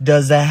me?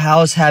 Does the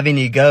house have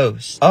any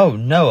ghosts? Oh,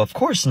 no, of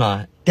course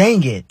not.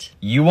 Dang it.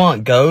 You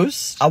want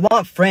ghosts? I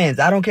want friends.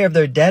 I don't care if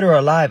they're dead or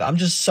alive. I'm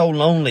just so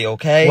lonely,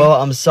 okay?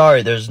 Well, I'm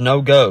sorry. There's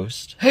no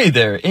ghost. Hey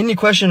there. Any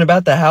question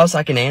about the house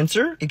I can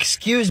answer?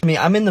 Excuse me.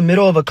 I'm in the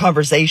middle of a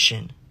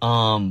conversation.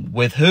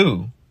 With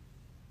who?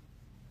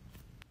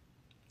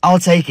 I'll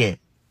take it.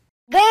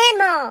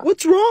 Grandma!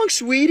 What's wrong,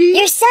 sweetie?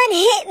 Your son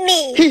hit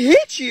me! He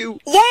hit you?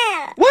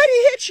 Yeah! Why'd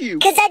he hit you?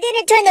 Because I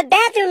didn't turn the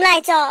bathroom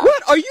lights off!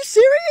 What? Are you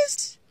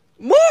serious?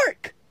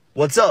 Mark!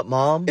 What's up,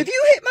 Mom? If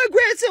you hit my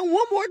grandson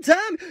one more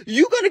time,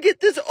 you gonna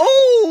get this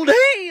old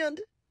hand!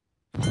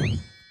 Hey,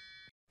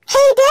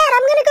 Dad,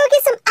 I'm gonna go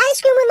get some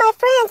ice cream with my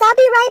friends. I'll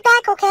be right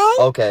back, okay?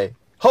 Okay.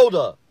 Hold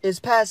up.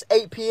 It's past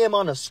 8 p.m.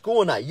 on a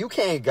school night. You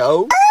can't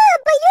go.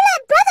 But you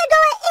let brother go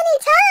at any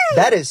time!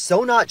 That is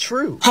so not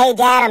true. Hey,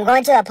 Dad, I'm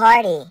going to a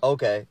party.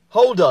 Okay.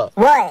 Hold up.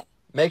 What?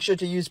 Make sure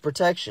to use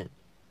protection.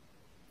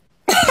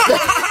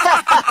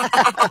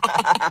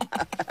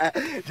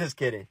 Just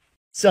kidding.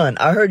 Son,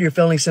 I heard you're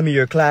failing some of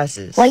your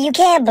classes. Well, you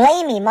can't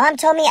blame me. Mom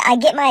told me I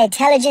get my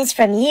intelligence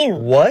from you.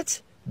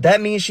 What?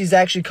 That means she's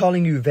actually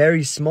calling you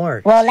very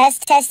smart. Well, let's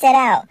test it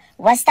out.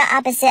 What's the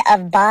opposite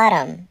of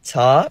bottom?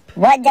 Top?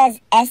 What does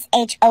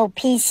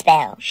S-H-O-P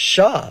spell?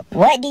 Shop.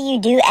 What do you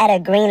do at a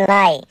green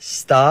light?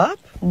 Stop?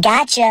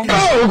 Gotcha.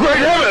 Oh, great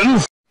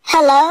heavens!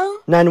 Hello?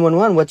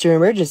 911, what's your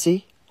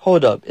emergency?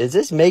 Hold up, is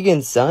this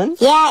Megan's son?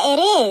 Yeah, it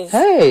is.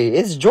 Hey,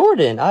 it's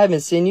Jordan. I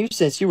haven't seen you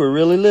since you were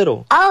really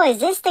little. Oh, is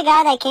this the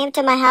guy that came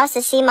to my house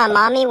to see my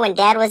mommy when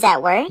Dad was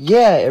at work?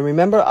 Yeah, and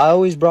remember I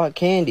always brought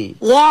candy.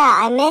 Yeah,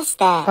 I missed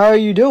that. How are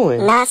you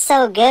doing? Not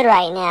so good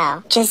right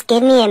now. Just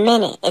give me a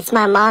minute. It's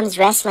my mom's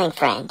wrestling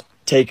friend.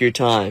 Take your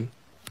time.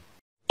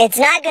 It's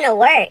not gonna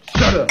work.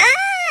 Shut up.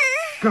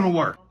 Gonna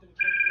work.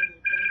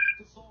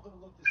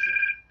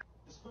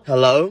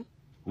 Hello?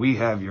 We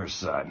have your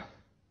son.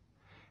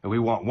 And we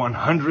want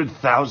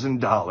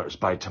 $100,000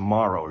 by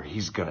tomorrow or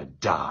he's gonna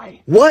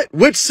die. What?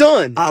 Which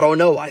son? I don't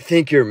know. I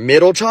think your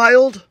middle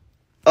child?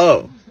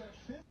 Oh.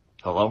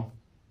 Hello?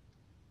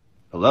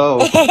 Hello?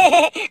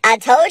 I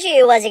told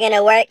you it wasn't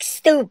gonna work,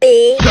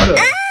 stupid. Shut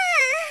up.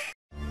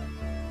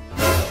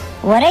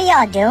 What are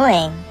y'all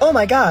doing? Oh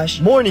my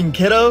gosh. Morning,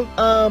 kiddo.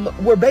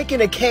 We're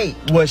baking a cake.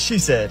 What she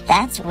said.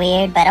 That's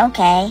weird, but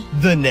okay.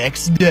 The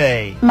next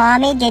day.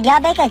 Mommy, did y'all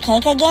bake a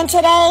cake again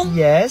today?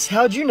 Yes,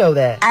 how'd you know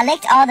that? I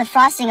licked all the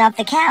frosting off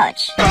the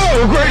couch.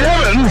 Oh, great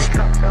heavens!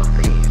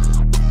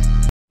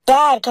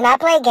 Dad, can I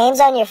play games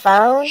on your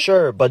phone?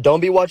 Sure, but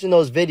don't be watching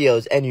those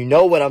videos and you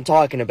know what I'm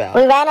talking about.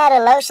 We ran out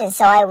of lotion,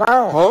 so I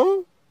won't.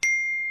 Huh?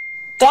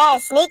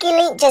 Dad, Sneaky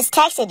Link just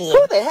texted you.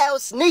 Who the hell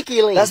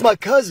Sneaky Link? That's my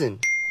cousin.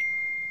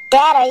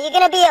 Dad, are you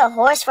gonna be a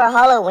horse for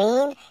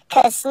Halloween?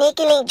 Cause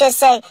Sneaky Link just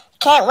said,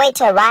 can't wait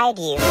to ride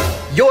you.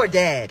 Your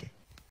dad.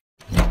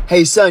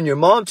 Hey son, your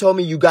mom told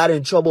me you got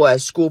in trouble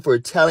at school for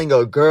telling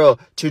a girl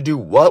to do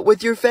what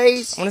with your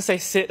face? I wanna say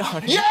sit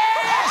on it.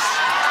 Yes!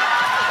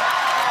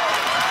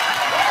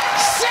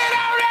 Sit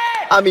on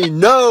it! I mean,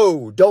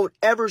 no! Don't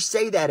ever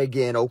say that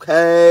again,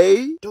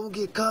 okay? Don't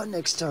get caught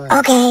next time.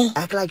 Okay.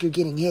 Act like you're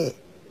getting hit.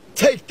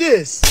 Take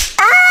this!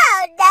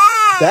 Oh,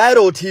 Dad!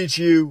 That'll teach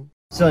you.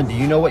 Son, do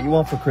you know what you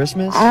want for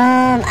Christmas?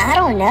 I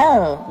don't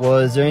know. Well,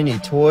 is there any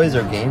toys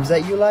or games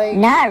that you like?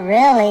 Not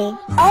really.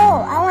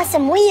 Oh, I want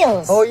some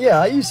wheels. Oh yeah,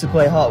 I used to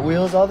play Hot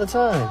Wheels all the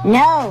time.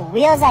 No,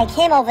 wheels like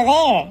him over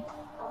there.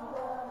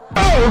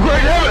 Oh,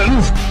 great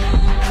heavens!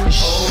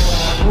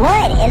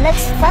 What? It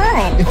looks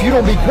fun. If you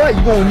don't be quiet,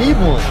 you're gonna need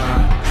one.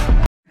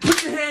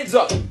 Put your hands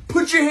up.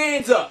 Put your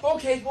hands up.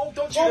 Okay, well,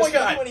 don't shoot us.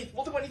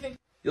 We'll do anything.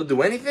 You'll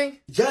do anything?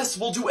 Yes,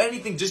 we'll do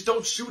anything. Just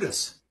don't shoot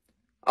us.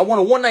 I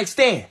want a one-night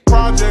stand.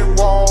 Project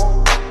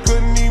Wall,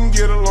 couldn't even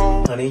get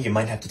along. Honey, you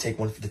might have to take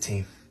one for the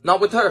team. Not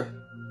with her.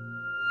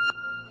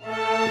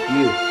 With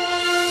you.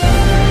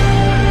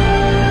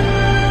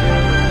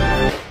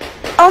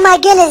 Oh my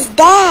goodness,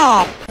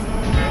 Dad.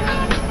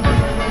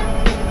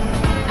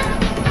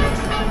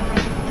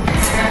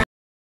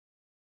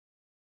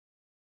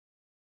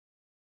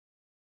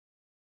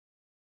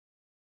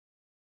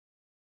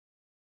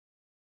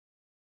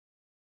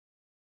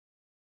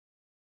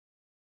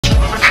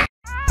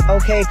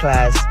 Okay,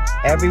 class.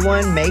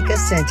 Everyone make a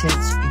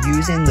sentence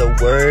using the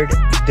word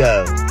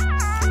dough.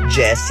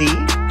 Jesse?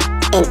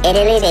 In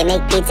Italy, they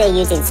make pizza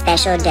using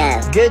special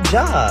dough. Good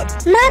job.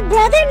 My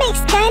brother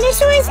makes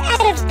dinosaurs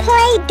out of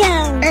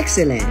Play-Doh.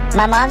 Excellent.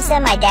 My mom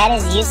said my dad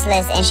is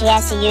useless and she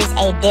has to use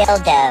a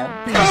dildo.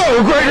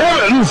 Oh, great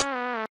heavens!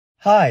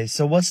 Hi,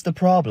 so what's the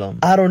problem?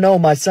 I don't know,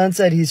 my son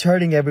said he's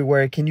hurting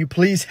everywhere. Can you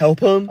please help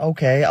him?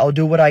 Okay, I'll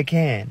do what I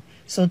can.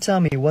 So tell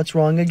me, what's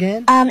wrong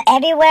again?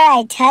 Everywhere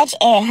I touch,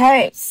 it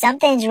hurts.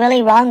 Something's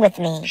really wrong with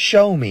me.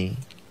 Show me.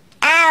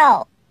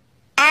 Ow!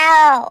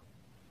 Ow!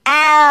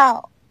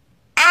 Ow!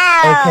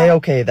 Ow!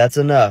 Okay, that's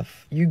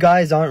enough. You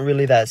guys aren't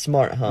really that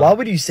smart, huh? Why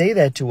would you say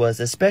that to us,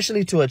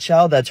 especially to a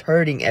child that's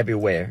hurting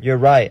everywhere? You're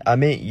right, I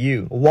meant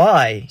you.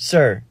 Why?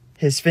 Sir,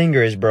 his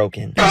finger is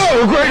broken.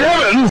 Oh, great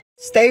heavens!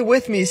 Stay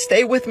with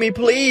me,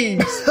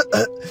 please.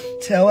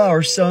 Tell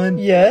our son.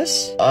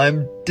 Yes?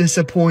 I'm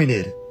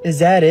disappointed. Is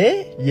that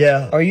it?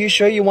 Yeah. Are you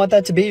sure you want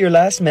that to be your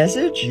last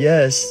message?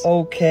 Yes.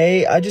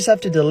 Okay, I just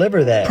have to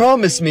deliver that.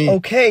 Promise me.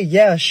 Okay,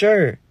 yeah,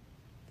 sure.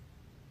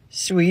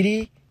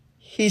 Sweetie,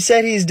 he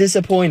said he's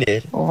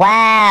disappointed.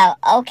 Wow,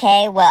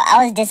 okay, well,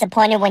 I was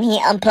disappointed when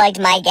he unplugged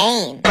my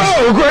game.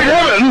 Oh, great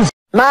heavens!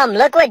 Mom,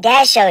 look what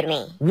Dad showed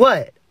me.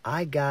 What?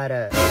 I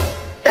gotta...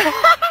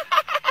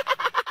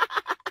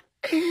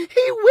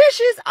 He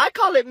wishes I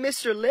call it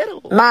Mr.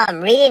 Little.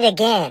 Mom, read it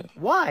again.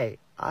 Why?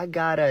 I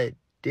gotta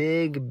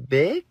dig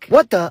big?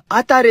 What the?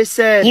 I thought it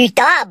said... You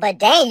thought, but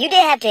dang, you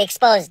didn't have to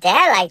expose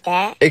Dad like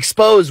that.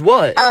 Expose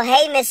what? Oh,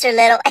 hey, Mr.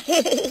 Little.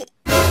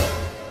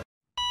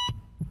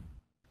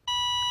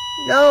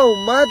 No,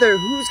 Mother,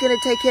 who's gonna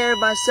take care of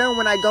my son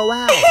when I go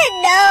out?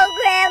 No,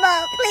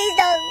 Grandma, please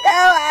don't go.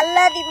 I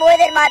love you more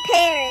than my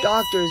parents.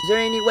 Doctor, is there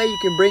any way you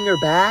can bring her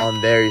back?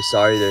 I'm very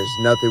sorry, there's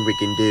nothing we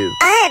can do.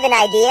 I have an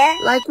idea.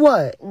 Like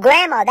what?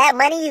 Grandma, that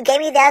money you gave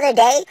me the other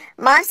day,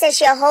 Mom said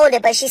she'll hold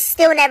it, but she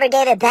still never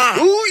gave it back.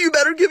 Ooh, you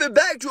better give it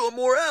back to him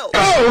or else.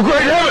 Oh,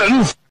 great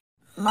heavens!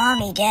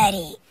 Mommy,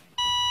 Daddy.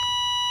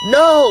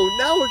 No,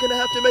 now we're gonna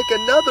have to make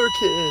another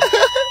kid.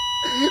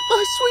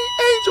 My sweet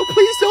angel,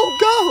 please don't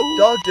go.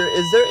 Doctor,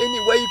 is there any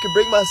way you can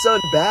bring my son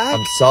back?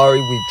 I'm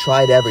sorry, we've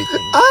tried everything.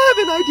 I have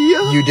an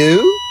idea. You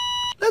do?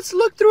 Let's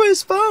look through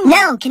his phone.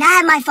 No, can I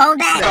have my phone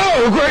back?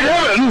 Oh, great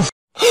heavens!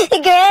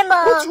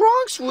 Grandma. What's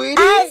wrong,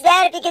 sweetie? I asked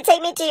Dad if he could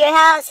take me to your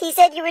house. He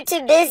said you were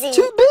too busy.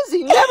 Too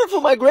busy? Never for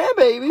my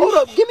grandbaby. Hold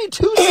up, give me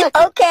 2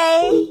 seconds.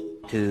 Okay.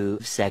 2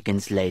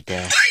 seconds later.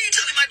 Why are you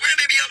telling my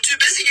grandbaby I'm too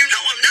busy? You know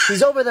I'm not.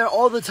 He's over there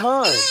all the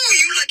time. Ooh,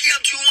 you lucky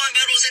I'm too long,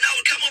 Battles, and I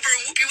would come over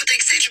and whoop you with the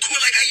extension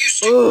cord like I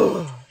used to.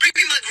 Bring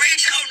me my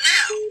grandchild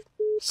now.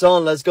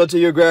 Son, let's go to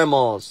your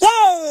grandma's.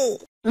 Yay!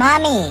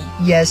 Mommy.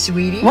 Yes,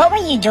 sweetie? What were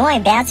you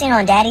doing bouncing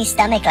on Daddy's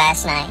stomach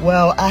last night?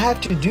 Well, I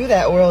have to do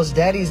that or else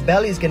Daddy's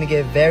belly's gonna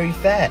get very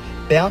fat.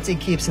 Bouncy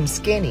keeps him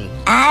skinny.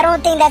 I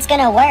don't think that's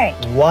gonna work.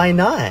 Why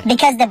not?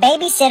 Because the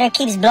babysitter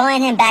keeps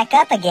blowing him back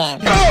up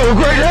again. Oh,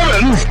 great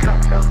heavens!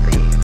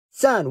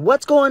 Son,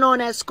 what's going on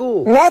at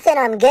school? Nothing,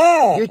 I'm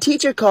good. Your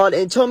teacher called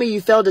and told me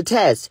you failed a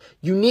test.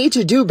 You need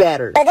to do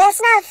better. But that's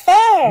not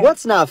fair.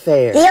 What's not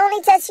fair? The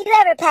only test you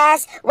ever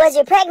passed was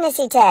your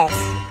pregnancy test.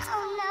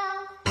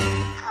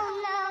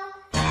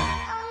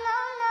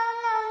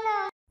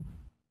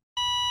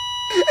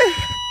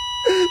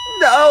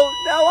 No,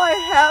 now I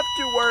have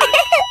to work.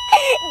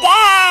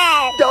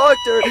 Dad!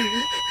 Doctor,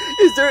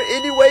 is there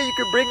any way you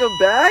can bring him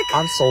back?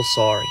 I'm so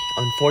sorry.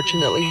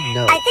 Unfortunately,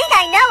 no. I think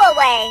I know a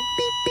way.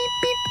 Beep, beep,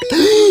 beep,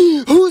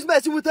 beep. Who's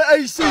messing with the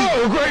AC?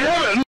 Oh, great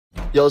heavens!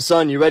 Yo,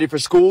 son, you ready for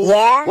school?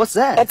 Yeah? What's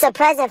that? It's a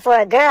present for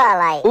a girl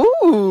I like.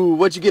 Ooh,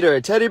 what'd you get her,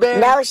 a teddy bear?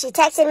 No, she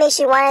texted me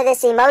she wanted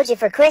this emoji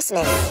for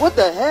Christmas. What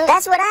the heck?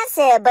 That's what I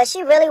said, but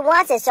she really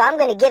wants it, so I'm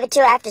gonna give it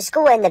to her after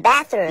school in the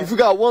bathroom. You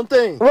forgot one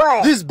thing.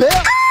 What? This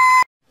bell.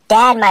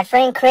 Dad, my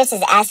friend Chris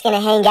is asking to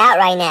hang out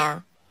right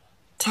now.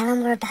 Tell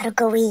him we're about to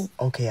go eat.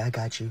 Okay, I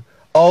got you.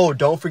 Oh,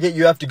 don't forget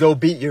you have to go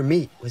beat your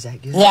meat. Was that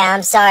good? Yeah,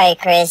 I'm sorry,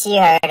 Chris. You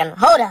heard him.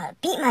 Hold up.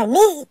 Beat my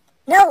meat?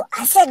 No,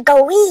 I said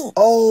go eat.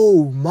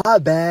 Oh, my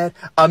bad.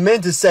 I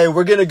meant to say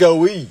we're gonna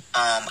go eat.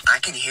 I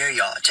can hear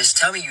y'all. Just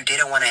tell me you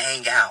didn't want to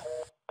hang out.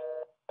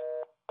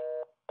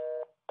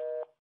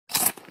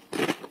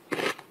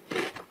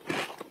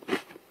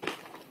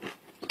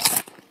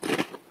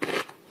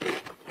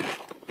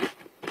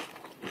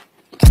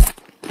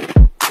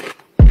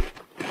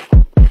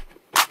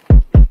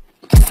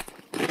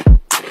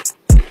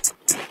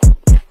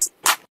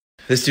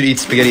 This dude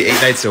eats spaghetti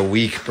 8 nights a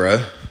week,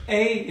 bro.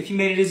 Hey, if you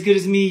made it as good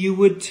as me, you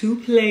would too,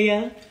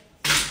 playa.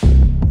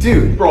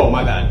 Dude, Bro,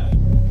 my bad.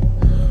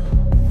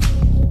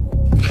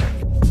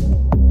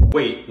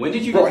 Wait, when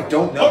did you... Bro, I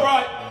don't know.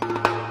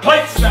 Alright!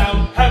 Plates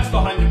down, hands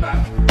behind your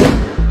back.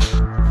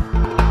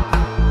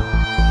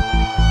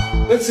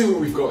 Let's see what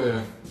we've got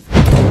here.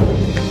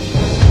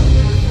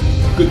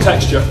 Good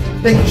texture.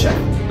 Thank you,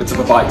 chef. Let's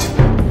have a bite.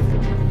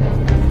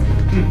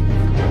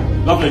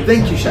 Lovely.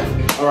 Thank you,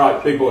 chef.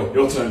 Alright, big boy,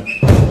 your turn.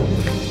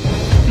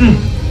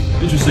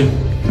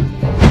 Interesting.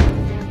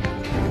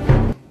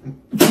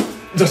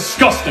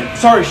 Disgusting.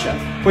 Sorry, chef.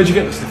 Where'd you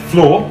get this? The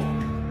floor?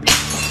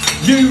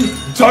 You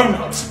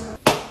donut!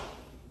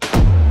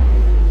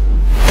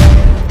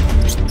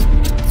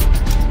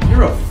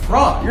 You're a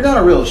fraud. You're not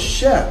a real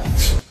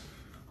chef.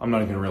 I'm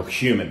not even a real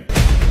human.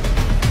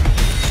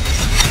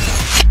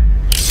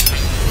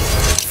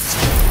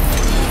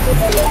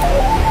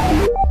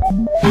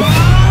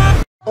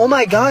 Oh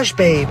my gosh,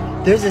 babe.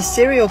 There's a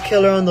serial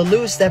killer on the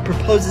loose that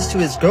proposes to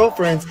his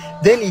girlfriends,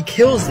 then he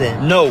kills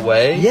them. No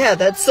way. Yeah,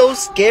 that's so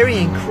scary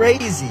and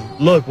crazy.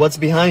 Look, what's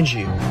behind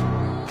you?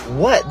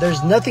 What?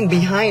 There's nothing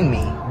behind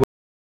me.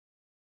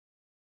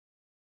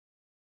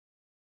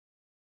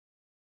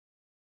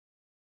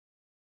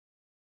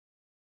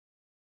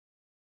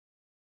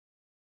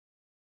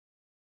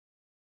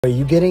 Are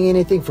you getting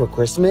anything for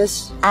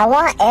Christmas? I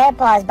want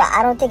AirPods, but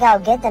I don't think I'll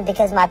get them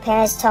because my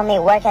parents told me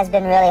work has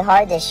been really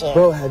hard this year.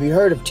 Bro, have you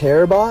heard of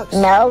Terrorbox?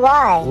 No,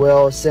 why?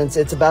 Well, since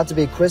it's about to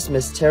be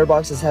Christmas,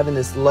 Terrorbox is having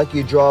this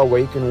lucky draw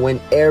where you can win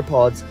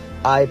AirPods,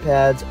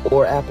 iPads,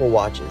 or Apple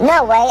Watches.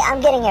 No way,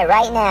 I'm getting it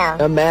right now.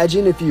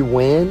 Imagine if you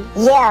win.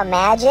 Yeah,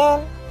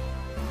 imagine.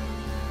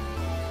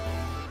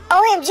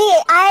 OMG,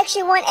 I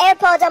actually won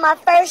AirPods on my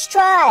first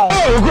try.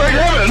 Oh, great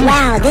heavens!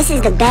 Wow, this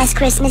is the best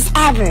Christmas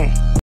ever.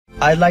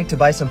 I'd like to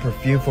buy some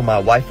perfume for my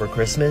wife for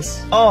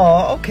Christmas.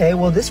 Oh, okay,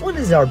 well this one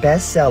is our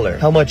best seller.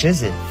 How much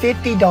is it?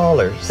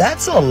 $50.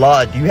 That's a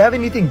lot. Do you have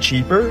anything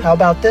cheaper? How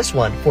about this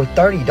one for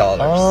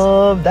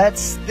 $30?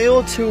 That's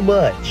still too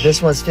much.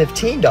 This one's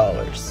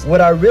 $15. What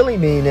I really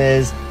mean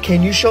is,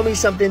 can you show me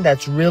something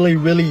that's really,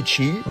 really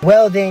cheap?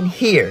 Well then,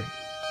 here.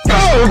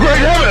 Oh, great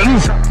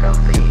heavens!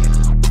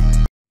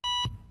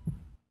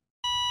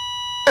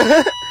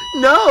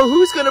 No,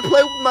 who's gonna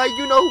play with my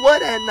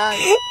you-know-what at night?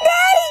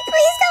 Daddy,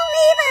 please don't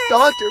leave us.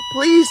 Doctor,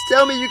 please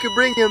tell me you can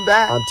bring him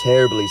back. I'm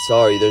terribly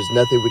sorry. There's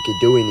nothing we can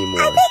do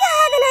anymore. I think I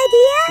have an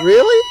idea.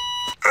 Really?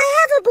 I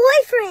have a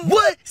boyfriend.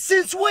 What?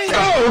 Since when?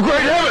 Oh,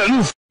 great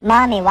heavens!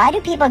 Mommy, why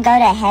do people go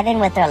to heaven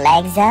with their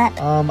legs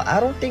up? I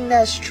don't think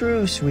that's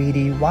true,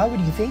 sweetie. Why would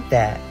you think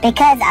that?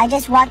 Because I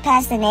just walked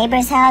past the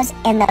neighbor's house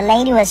and the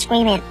lady was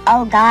screaming,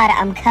 "Oh God,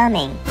 I'm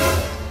coming."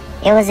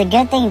 It was a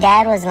good thing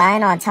Dad was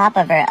lying on top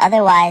of her,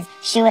 otherwise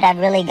she would have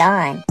really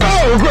gone.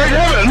 Oh, great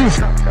heavens!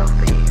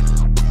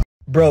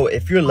 Bro,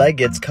 if your leg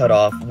gets cut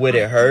off, would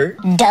it hurt?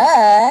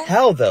 Duh.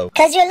 How though?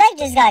 Cause your leg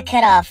just got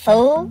cut off,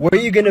 fool. Where are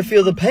you gonna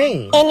feel the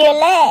pain? In your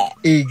leg.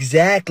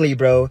 Exactly,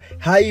 bro.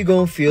 How you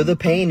gonna feel the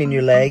pain in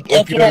your leg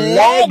if your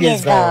leg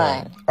is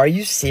gone? Are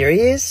you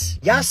serious?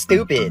 Y'all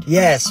stupid.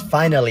 Yes,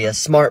 finally, a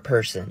smart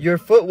person. Your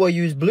foot will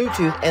use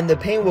Bluetooth and the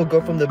pain will go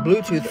from the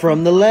Bluetooth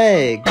from the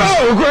leg.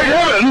 Oh, great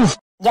heavens!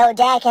 Yo,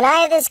 Dad, can I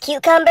have this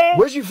cucumber?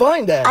 Where'd you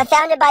find that? I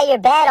found it by your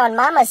bed on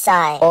Mama's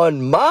side.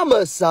 On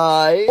Mama's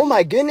side? Oh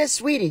my goodness,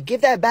 sweetie, give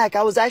that back.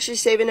 I was actually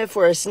saving it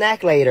for a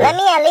snack later. Let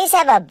me at least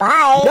have a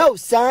bite. No,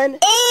 son.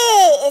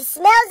 Ew, it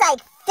smells like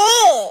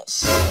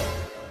fish.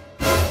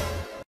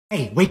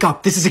 Hey, wake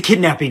up. This is a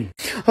kidnapping.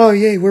 Oh,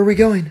 yay. Where are we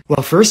going?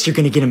 Well, first you're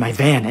gonna get in my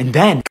van, and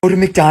then... Go to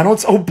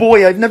McDonald's? Oh,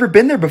 boy. I've never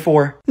been there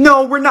before.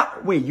 No, we're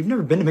not... Wait, you've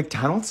never been to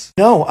McDonald's?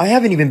 No, I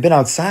haven't even been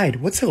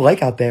outside. What's it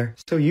like out there?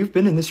 So you've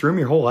been in this room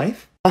your whole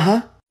life?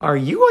 Uh-huh. Are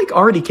you, like,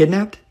 already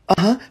kidnapped?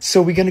 Uh-huh.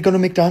 So we gonna go to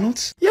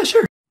McDonald's? Yeah,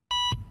 sure.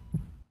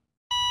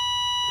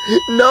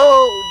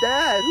 No,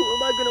 Dad, who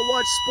am I gonna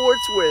watch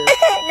sports with?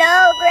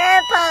 No,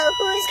 Grandpa,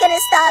 who's gonna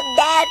stop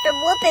Dad from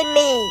whooping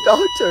me?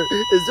 Doctor,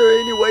 is there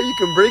any way you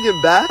can bring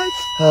him back?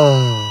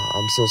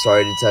 I'm so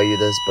sorry to tell you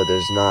this, but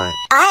there's not.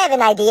 I have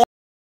an idea.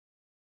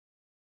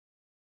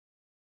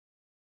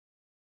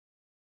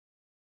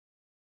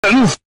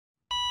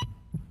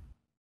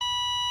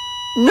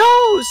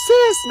 No,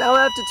 sis, now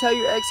I have to tell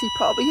your ex he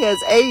probably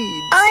has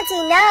AIDS.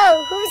 Auntie,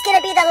 no. Who's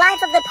gonna be the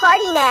life of the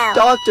party now?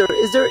 Doctor,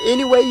 is there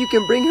any way you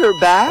can bring her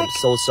back? I'm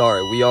so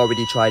sorry. We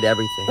already tried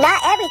everything.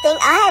 Not everything.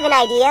 I have an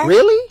idea.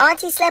 Really?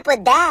 Auntie slept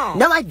with Dad.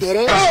 No, I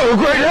didn't. Oh,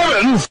 great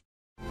heavens!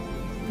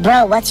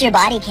 Bro, what's your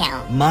body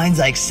count? Mine's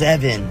like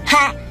 7.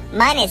 Ha!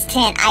 Mine is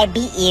 10. I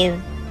beat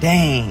you.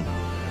 Dang.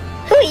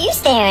 Who are you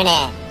staring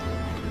at?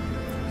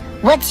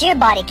 What's your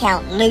body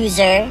count,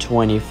 loser?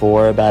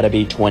 24, about to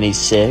be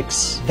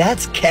 26.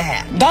 That's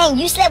cat. Dang,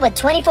 you slept with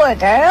 24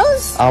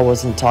 girls? I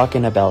wasn't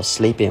talking about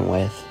sleeping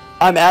with.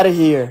 I'm out of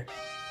here.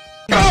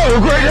 Oh,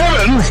 great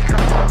heavens!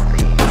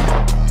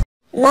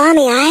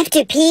 Mommy, I have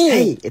to pee.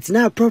 Hey, it's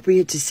not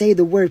appropriate to say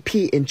the word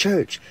pee in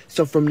church.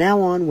 So from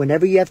now on,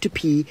 whenever you have to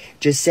pee,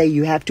 just say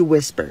you have to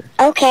whisper.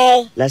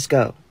 Okay. Let's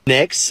go.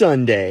 Next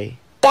Sunday.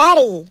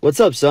 Daddy.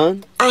 What's up,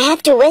 son? I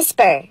have to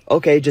whisper.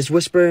 Okay, just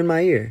whisper in my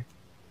ear.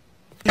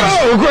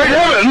 Oh, great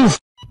heavens!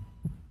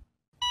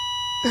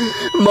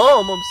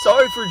 Mom, I'm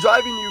sorry for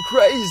driving you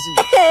crazy.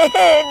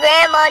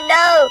 Grandma,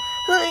 no.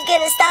 Who's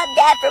gonna stop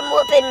Dad from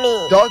whooping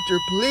me? Doctor,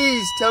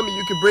 please tell me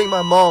you can bring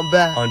my mom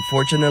back.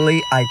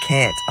 Unfortunately, I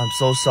can't. I'm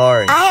so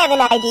sorry. I have an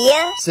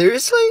idea.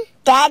 Seriously?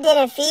 Dad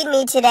didn't feed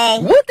me today.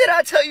 What did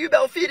I tell you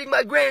about feeding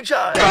my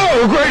grandchild?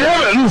 Oh, great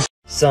heavens!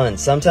 Son,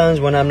 sometimes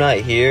when I'm not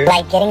here...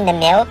 Like getting the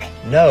milk?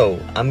 No,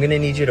 I'm gonna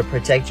need you to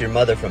protect your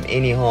mother from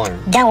any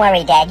harm. Don't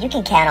worry, Dad. You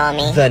can count on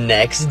me. The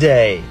next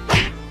day.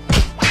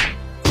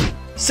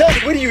 Son,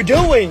 what are you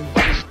doing?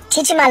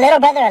 Teaching my little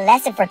brother a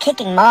lesson for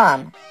kicking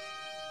Mom.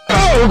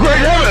 Oh, great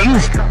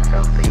heavens!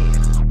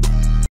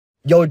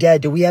 Yo,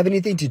 Dad, do we have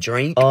anything to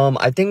drink?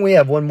 I think we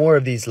have one more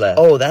of these left.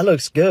 Oh, that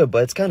looks good,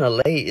 but it's kind of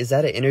late. Is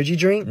that an energy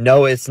drink?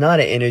 No, it's not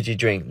an energy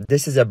drink.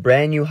 This is a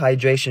brand new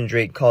hydration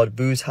drink called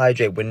Boost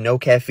Hydrate with no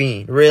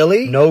caffeine.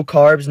 Really? No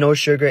carbs, no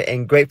sugar,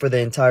 and great for the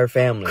entire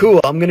family.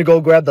 Cool, I'm gonna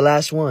go grab the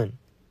last one.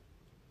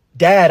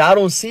 Dad, I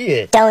don't see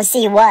it. Don't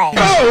see what?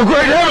 Oh,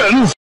 great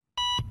heavens!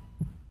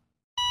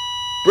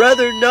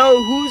 Brother,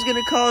 no, who's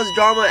gonna cause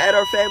drama at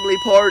our family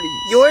party?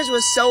 Yours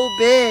was so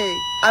big.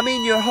 I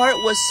mean, your heart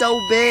was so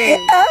big.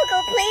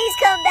 Uncle, please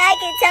come back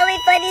and tell me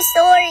funny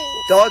stories.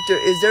 Doctor,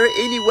 is there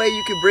any way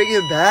you can bring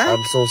him back?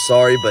 I'm so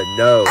sorry, but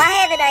no. I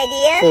have an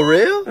idea. For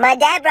real? My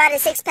dad brought a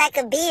 6-pack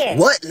of beer.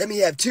 What? Let me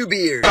have 2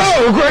 beers.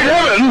 Oh, great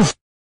heavens!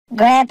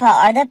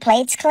 Grandpa, are the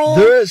plates clean?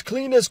 They're as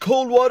clean as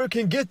cold water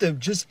can get them.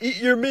 Just eat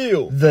your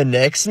meal. The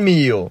next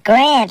meal.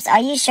 Gramps, are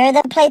you sure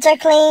the plates are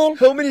clean?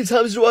 How many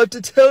times do I have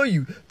to tell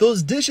you?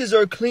 Those dishes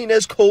are clean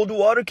as cold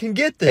water can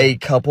get them. A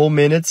couple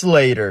minutes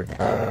later.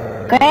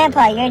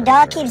 Grandpa, your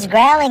dog keeps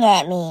growling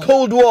at me.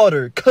 Cold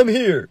water, come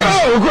here.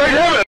 Oh, great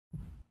heavens!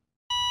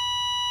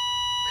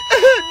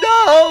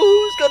 No,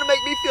 who's gonna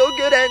make me feel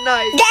good at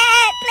night?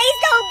 Dad, please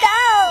don't go.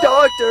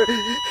 Doctor,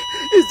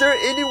 is there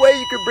any way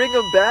you can bring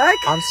him back?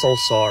 I'm so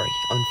sorry.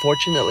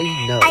 Unfortunately,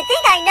 no. I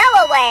think I know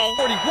a way.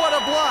 40, what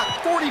a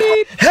block. 40.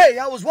 Hey,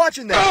 I was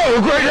watching that.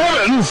 Oh, great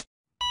heavens!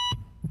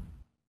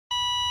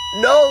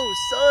 No,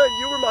 son,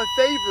 you were my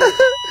favorite.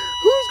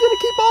 Who's gonna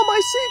keep all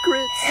my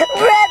secrets?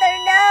 Brother,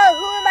 no.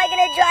 Who am I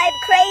gonna drive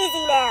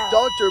crazy now?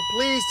 Doctor,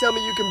 please tell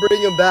me you can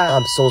bring him back.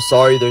 I'm so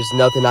sorry. There's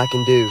nothing I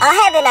can do. I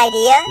have an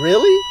idea.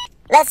 Really?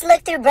 Let's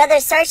look through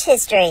Brother's search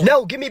history.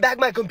 No, give me back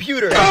my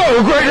computer.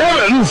 Oh, great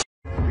heavens!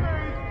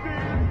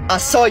 I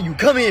saw you.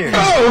 Come here.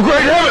 Oh,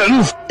 great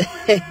heavens!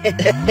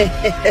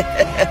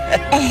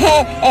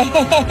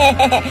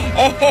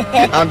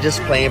 I'm just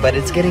playing, but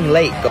it's getting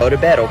late. Go to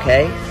bed,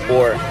 okay?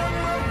 Or...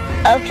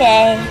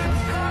 Okay.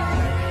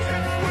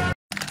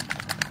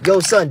 Yo,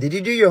 son, did you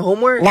do your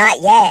homework?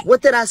 Not yet.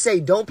 What did I say?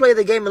 Don't play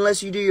the game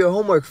unless you do your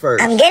homework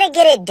first. I'm gonna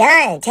get it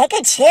done. Take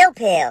a chill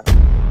pill.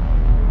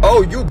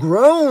 Oh, you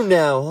grown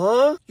now,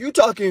 huh? You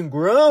talking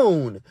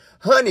grown.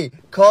 Honey,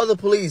 call the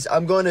police.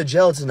 I'm going to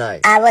jail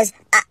tonight. I was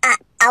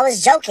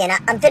joking.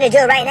 I'm finna do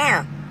it right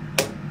now.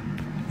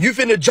 You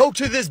finna joke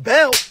to this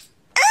bell?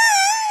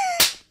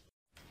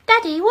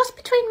 Daddy, what's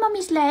between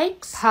Mummy's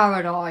legs?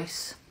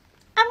 Paradise.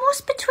 And what's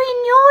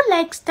between your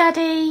legs,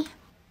 Daddy?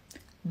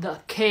 The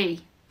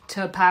key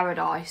to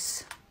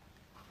paradise.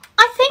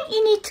 I think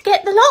you need to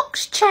get the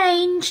locks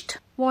changed.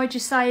 Why'd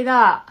you say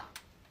that?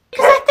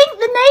 Because I think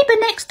the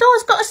neighbour next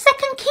door's got a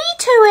second key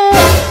to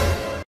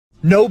it.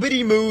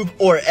 Nobody move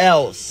or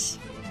else.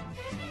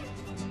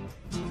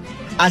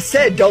 I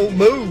said don't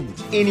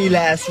move. Any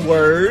last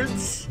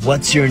words?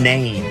 What's your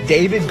name?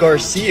 David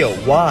Garcia.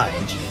 Why?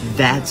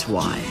 That's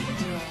why.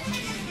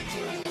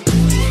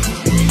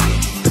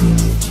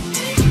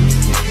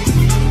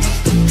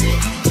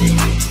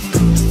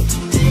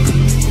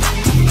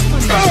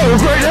 Oh,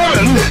 great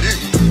heavens!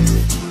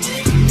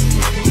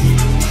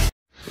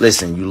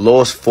 Listen, you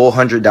lost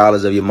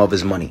 $400 of your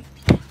mother's money.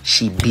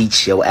 She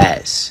beats your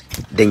ass.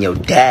 Then your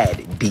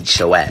dad beats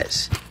your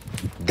ass.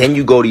 Then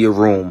you go to your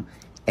room,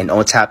 and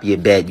on top of your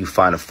bed, you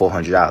find a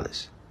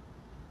 $400.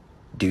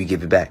 Do you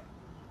give it back?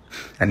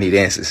 I need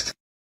answers.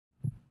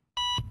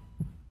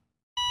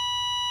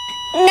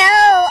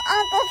 No,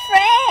 Uncle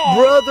Fred.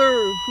 Brother,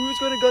 who's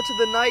going to go to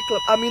the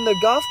the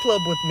golf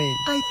club with me?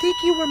 I think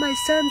you were my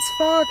son's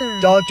father.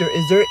 Doctor,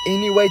 is there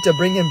any way to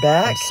bring him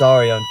back? I'm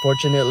sorry,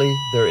 unfortunately,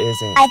 there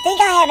isn't. I think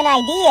I have an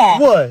idea.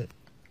 What?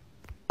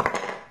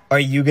 Are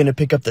you going to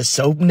pick up the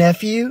soap,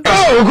 nephew?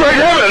 Oh, great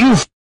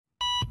heavens!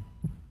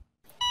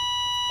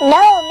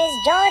 No, Miss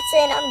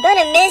Johnson, I'm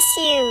gonna miss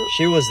you.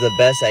 She was the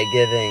best at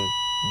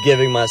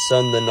giving my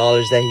son the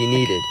knowledge that he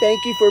needed.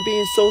 Thank you for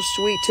being so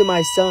sweet to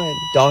my son.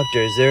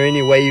 Doctor, is there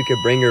any way you could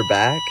bring her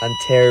back? I'm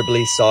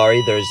terribly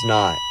sorry, there's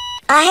not.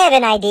 I have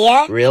an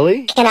idea.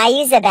 Really? Can I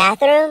use the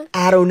bathroom?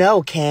 I don't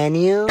know, can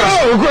you?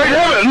 Oh, great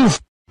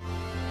heavens!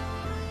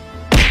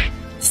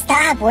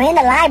 Stop, we're in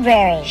the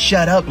library.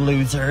 Shut up,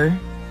 loser.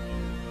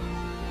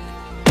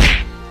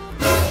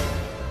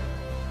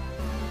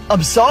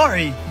 I'm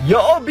sorry.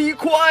 Y'all be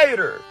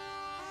quieter.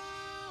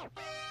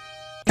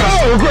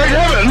 Oh, great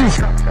heavens!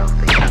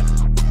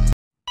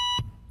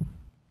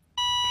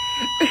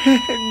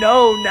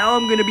 No, now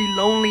I'm gonna be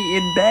lonely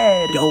in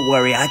bed. Don't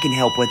worry, I can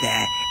help with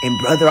that. And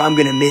brother, I'm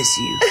gonna miss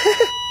you.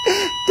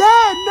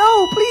 Dad,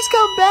 no, please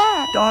come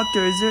back.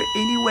 Doctor, is there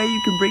any way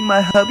you can bring my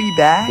hubby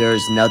back?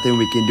 There's nothing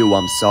we can do,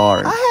 I'm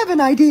sorry. I have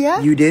an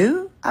idea. You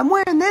do? I'm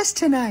wearing this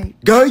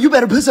tonight. Girl, you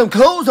better put some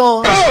clothes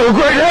on. Oh,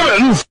 great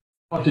heavens!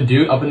 Fucked a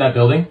dude up in that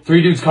building.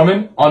 3 dudes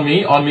coming. On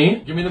me, on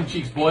me. Give me them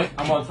cheeks, boy.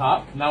 I'm on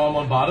top. Now I'm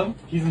on bottom.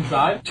 He's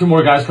inside. 2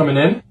 more guys coming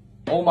in.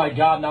 Oh my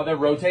god, now they're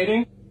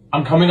rotating.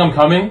 I'm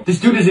coming. This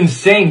dude is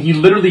insane. He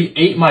literally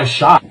ate my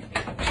shot.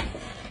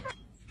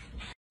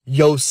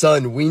 Yo,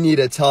 son, we need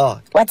to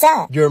talk. What's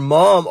up? Your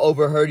mom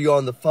overheard you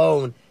on the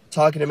phone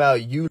talking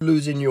about you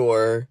losing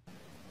your...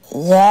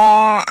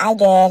 Yeah, I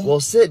did. Well,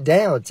 sit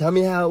down. Tell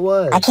me how it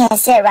was. I can't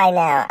sit right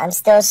now. I'm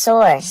still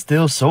sore.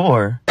 Still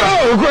sore?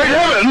 Oh, great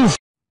heavens!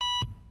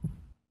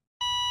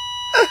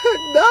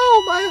 No,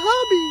 my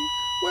hubby.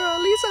 Well,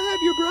 at least I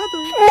have your brother.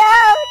 No,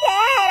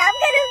 Dad, I'm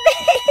gonna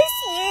miss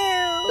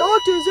you.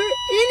 Doctor, is there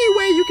any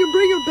way you can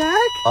bring him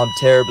back? I'm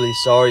terribly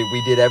sorry,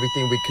 we did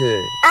everything we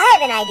could. I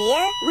have an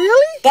idea.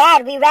 Really?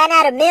 Dad, we ran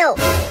out of milk.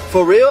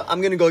 For real? I'm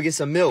gonna go get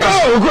some milk.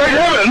 Oh, great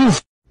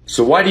heavens!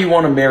 So why do you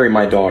want to marry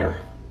my daughter?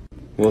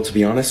 Well, to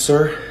be honest,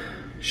 sir,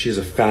 she's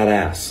a fat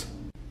ass.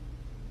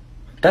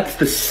 That's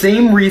the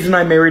same reason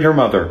I married her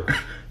mother.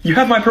 You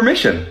have my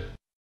permission.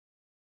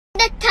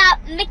 The top,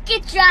 make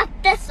it drop,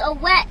 that's so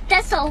wet,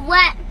 that's so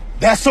wet.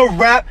 That's a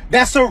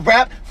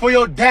wrap for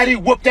your daddy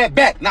whoop that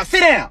back. Now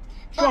sit down.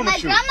 But my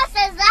grandma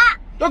says that.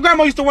 Your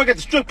grandma used to work at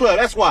the strip club,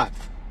 that's why.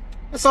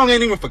 That song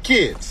ain't even for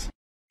kids.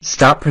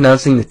 Stop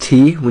pronouncing the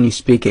T when you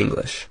speak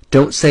English.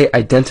 Don't say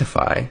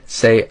identify,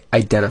 say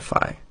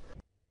identify.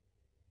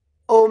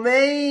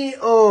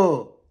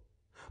 Omeo,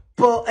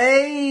 poeo,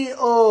 I,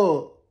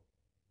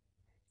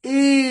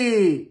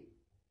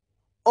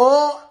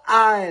 o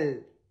al,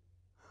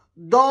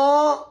 do,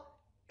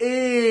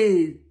 I,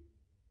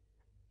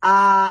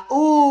 a,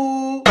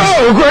 u.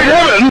 Oh, great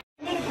heavens!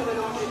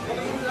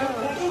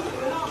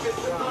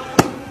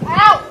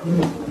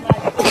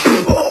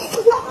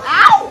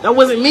 Ow! That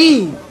wasn't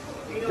me.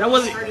 That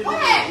wasn't.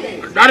 What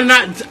happened? I did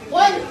not.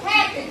 What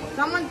happened?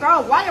 Someone throw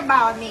a water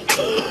bottle at me.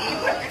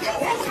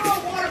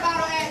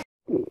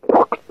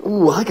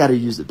 Ooh, I gotta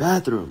use the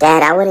bathroom.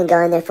 Dad, I wouldn't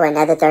go in there for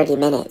another 30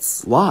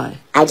 minutes. Why?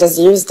 I just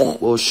used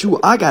it. Well, shoot,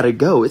 I gotta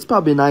go. It's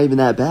probably not even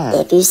that bad.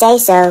 If you say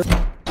so.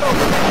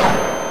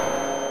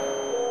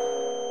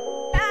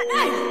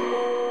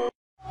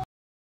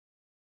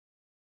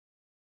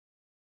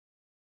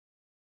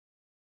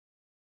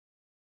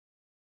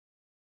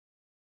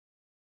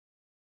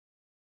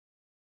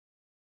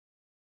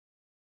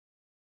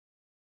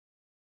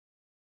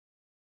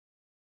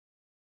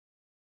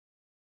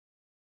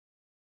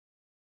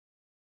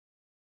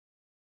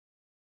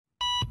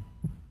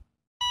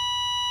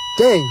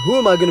 Dang, who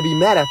am I gonna be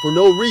mad at for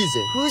no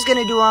reason? Who's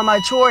gonna do all my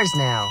chores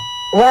now?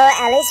 Well,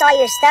 at least all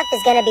your stuff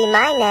is gonna be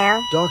mine now.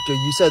 Doctor,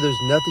 you said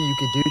there's nothing you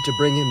could do to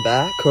bring him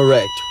back?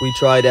 Correct. We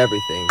tried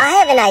everything. I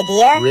have an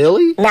idea.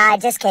 Really? Nah,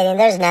 just kidding.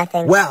 There's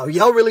nothing. Wow,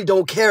 y'all really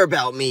don't care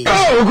about me.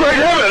 Oh, great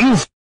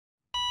heavens!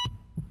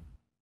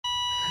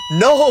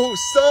 No,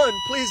 son,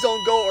 please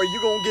don't go or you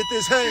gonna get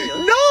this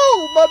hand.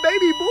 No, my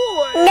baby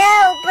boy.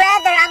 No,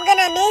 brother, I'm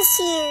gonna miss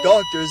you.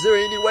 Doctor, is there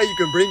any way you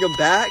can bring him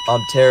back?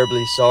 I'm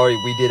terribly sorry,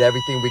 we did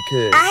everything we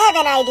could. I have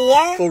an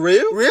idea. For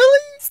real? Really?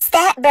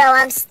 Stat, bro,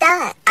 I'm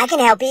stuck. I can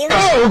help you.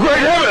 Oh, great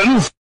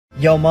heavens!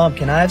 Yo, Mom,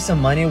 can I have some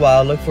money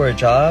while I look for a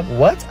job?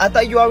 What? I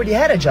thought you already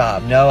had a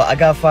job. No, I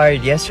got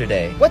fired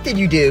yesterday. What did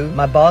you do?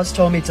 My boss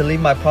told me to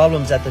leave my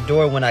problems at the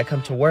door when I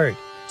come to work.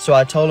 So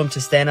I told him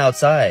to stand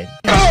outside.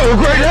 Oh,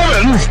 great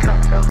heavens!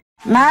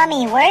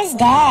 Mommy, where's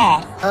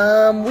Dad?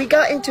 We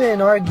got into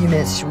an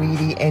argument,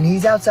 sweetie, and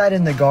he's outside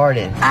in the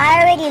garden.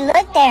 I already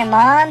looked there,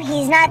 Mom.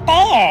 He's not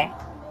there.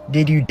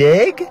 Did you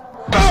dig?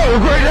 Oh,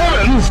 great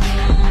heavens!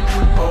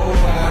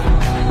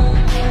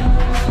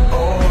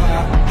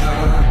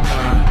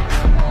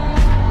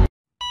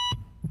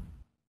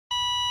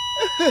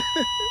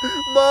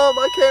 Mom,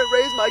 I can't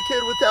raise my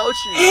kid without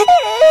you.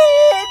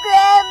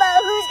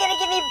 Grandma, who's gonna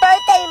give me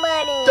birthday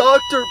money?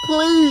 Doctor,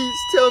 please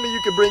tell me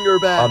you can bring her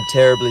back. I'm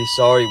terribly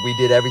sorry. We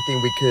did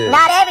everything we could.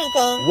 Not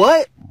everything.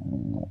 What?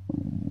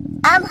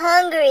 I'm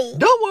hungry.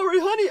 Don't worry,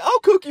 honey. I'll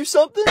cook you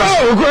something.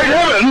 Oh, great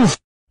heavens!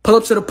 Pull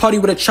up to the party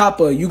with a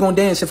chopper. You gon'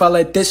 dance if I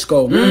let this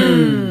go.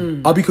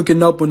 I'll be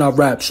cooking up when I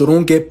rap, so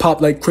don't get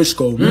popped like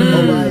Crisco.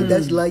 Alright,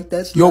 that's light.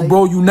 Yo,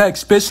 bro, you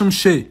next. Spit some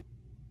shit.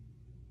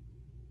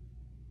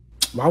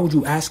 Why would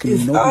you ask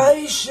me?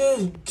 I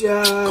should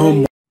die.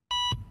 Come on.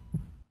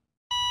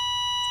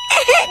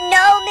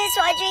 No, Miss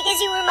Rodriguez,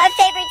 you were my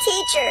favorite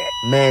teacher.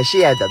 Man,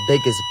 she had the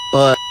biggest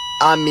butt.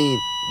 I mean,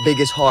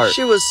 biggest heart.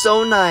 She was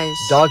so nice.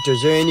 Doctor,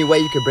 is there any way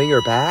you could bring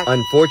her back?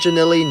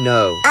 Unfortunately,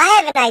 no.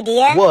 I have an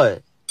idea.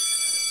 What?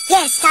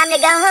 Yes, time to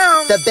go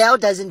home. The bell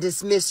doesn't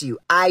dismiss you.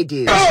 I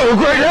do. Oh,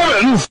 great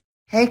heavens!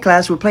 Hey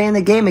class, we're playing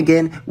the game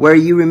again where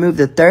you remove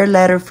the third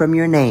letter from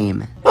your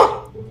name.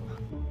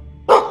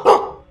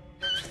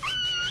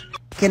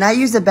 Can I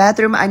use the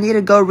bathroom? I need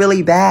to go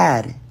really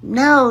bad.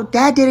 No,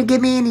 Dad didn't give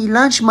me any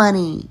lunch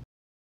money.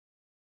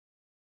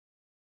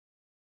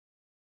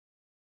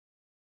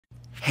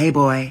 Hey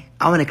boy,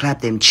 I wanna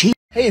clap them cheeks.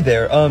 Hey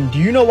there, do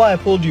you know why I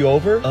pulled you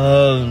over?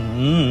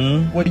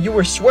 Well, you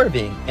were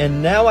swerving,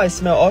 and now I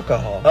smell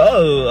alcohol.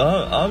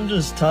 Oh, I'm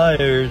just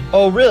tired.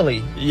 Oh,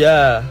 really?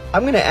 Yeah.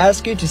 I'm gonna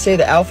ask you to say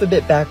the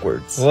alphabet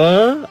backwards.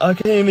 What? I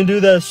can't even do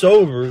that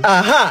sober.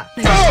 Aha!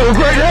 Oh,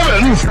 great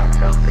heavens!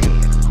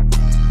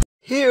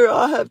 Here,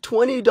 I have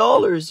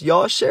 $20.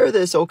 Y'all share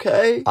this,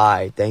 okay?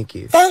 Aye, thank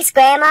you. Thanks,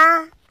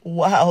 Grandma.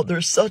 Wow,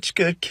 they're such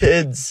good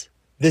kids.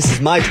 This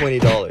is my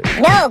 $20.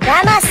 No,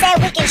 Grandma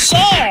said we can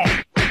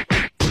share.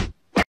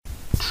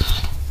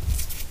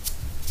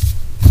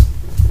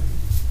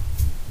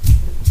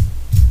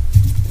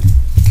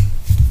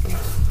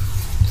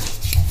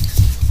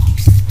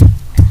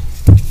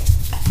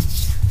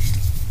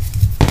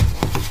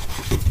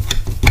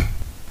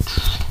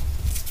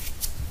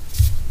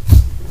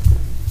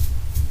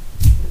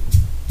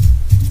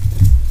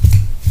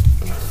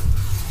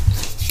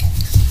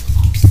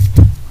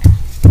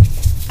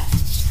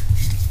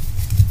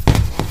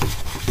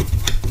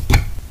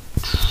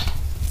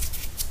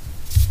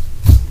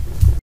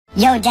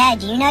 Yo, Dad,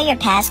 do you know your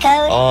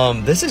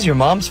passcode? This is your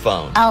mom's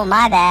phone. Oh,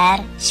 my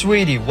bad.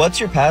 Sweetie, what's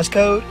your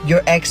passcode?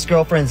 Your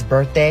ex-girlfriend's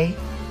birthday?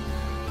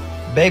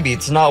 Baby,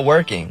 it's not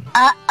working.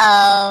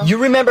 Uh-oh. You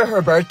remember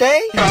her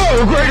birthday?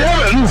 Oh, great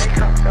heavens!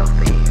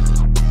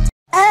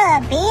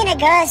 Being a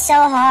girl is so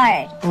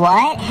hard.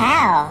 What?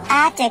 How?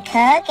 I have to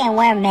cook and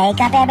wear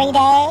makeup every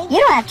day? You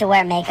don't have to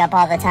wear makeup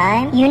all the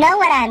time. You know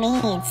what I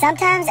mean.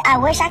 Sometimes I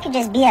wish I could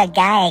just be a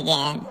guy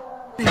again.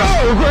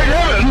 Oh, great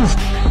heavens!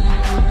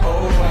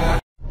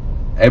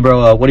 Hey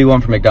bro, what do you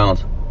want from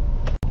McDonald's?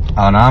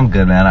 Oh no, I'm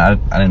good, man. I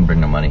didn't bring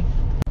no money.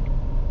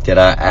 Did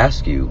I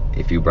ask you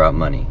if you brought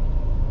money?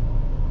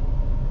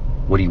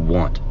 What do you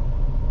want?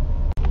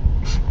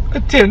 A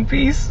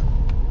 10-piece.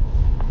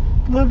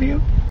 Love you.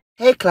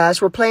 Hey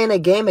class, we're playing a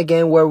game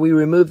again where we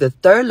remove the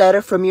third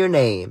letter from your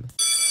name.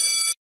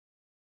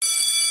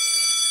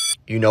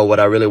 You know what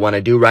I really want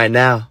to do right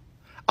now?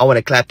 I want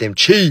to clap them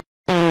cheeks.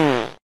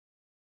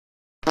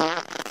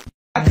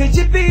 Could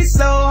you be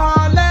so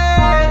hard?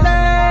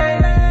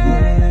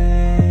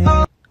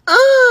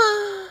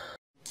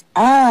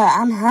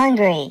 I'm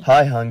hungry.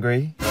 Hi,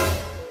 hungry.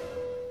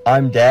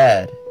 I'm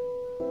Dad.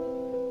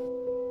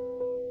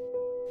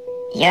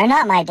 You're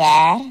not my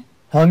dad.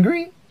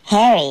 Hungry?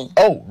 Harry.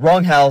 Oh,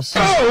 wrong house.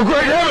 Oh,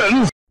 great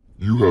heavens!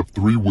 You have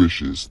 3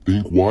 wishes.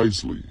 Think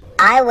wisely.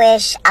 I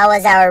wish I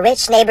was our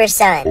rich neighbor's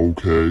son.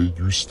 Okay,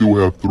 you still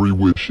have 3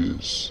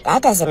 wishes.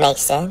 That doesn't make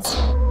sense.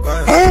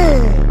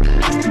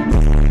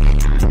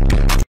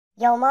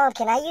 Yo, Mom,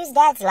 can I use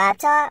Dad's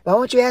laptop? Why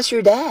won't you ask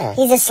your dad?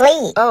 He's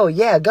asleep. Oh,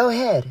 yeah, go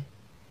ahead.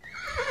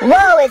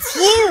 Whoa, it's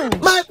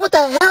huge! Mike, what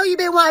the hell you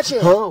been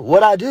watching? Huh?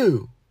 What'd I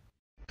do?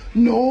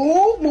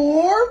 No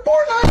more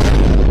Fortnite!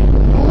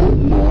 No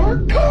more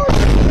cars!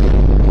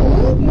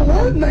 No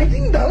more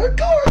 $19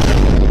 cars!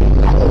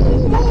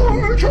 No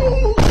more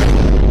trolls!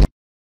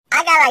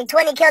 I got like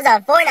 20 kills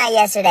on Fortnite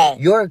yesterday.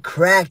 You're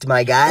cracked,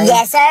 my guy.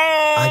 Yes, sir.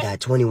 I got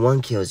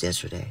 21 kills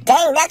yesterday.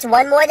 Dang, that's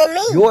one more than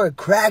me. You're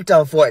cracked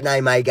on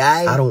Fortnite, my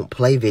guy. I don't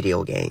play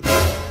video games.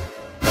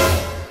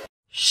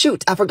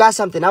 Shoot, I forgot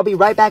something. I'll be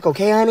right back,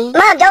 okay, honey?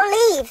 Mom, don't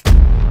leave.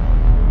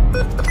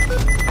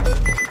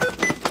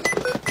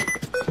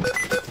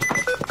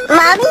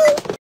 Mommy?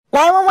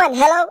 911,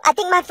 hello? I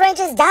think my friend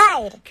just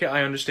died. Okay,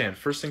 I understand.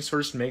 First things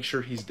first, make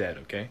sure he's dead,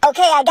 okay?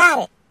 Okay, I got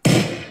it.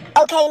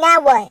 Okay,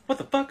 now what? What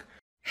the fuck?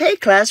 Hey,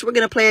 class, we're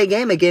gonna play a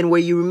game again where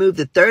you remove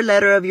the third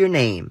letter of your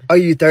name. Are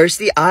you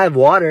thirsty? I have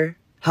water.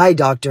 Hi,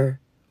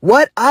 doctor.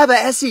 What? I have a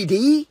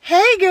STD?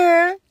 Hey,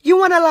 girl. You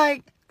wanna,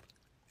 like...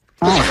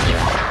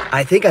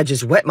 I think I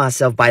just wet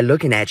myself by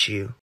looking at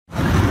you.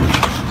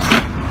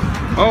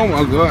 Oh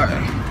my god.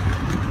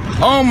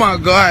 Oh my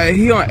god,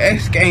 he on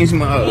X Games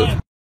mode.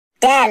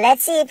 Dad,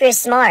 let's see if you're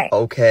smart.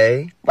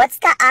 Okay. What's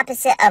the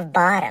opposite of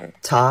bottom?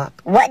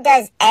 Top. What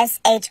does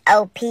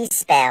SHOP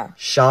spell?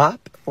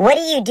 Shop. What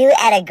do you do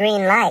at a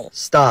green light?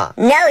 Stop.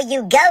 No,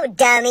 you go,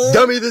 dummy.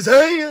 Dummy this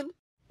hand.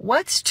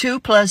 What's 2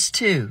 plus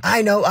 2?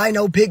 I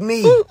know, pick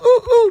me.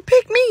 Ooh,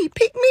 pick me.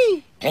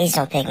 Please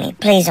don't pick me.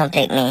 Please don't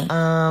pick me.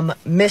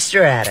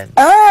 Mr. Adams.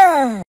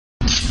 Oh!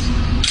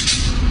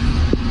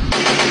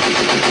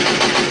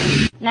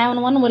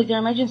 911, what is your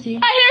emergency?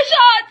 I hear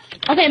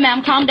shots! Okay,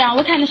 ma'am, calm down.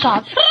 What kind of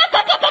shots?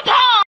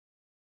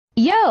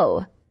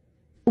 Yo,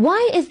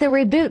 why is the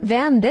reboot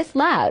van this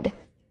loud?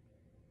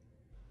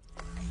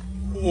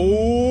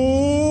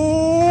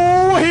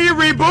 Oh, he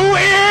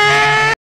rebooted!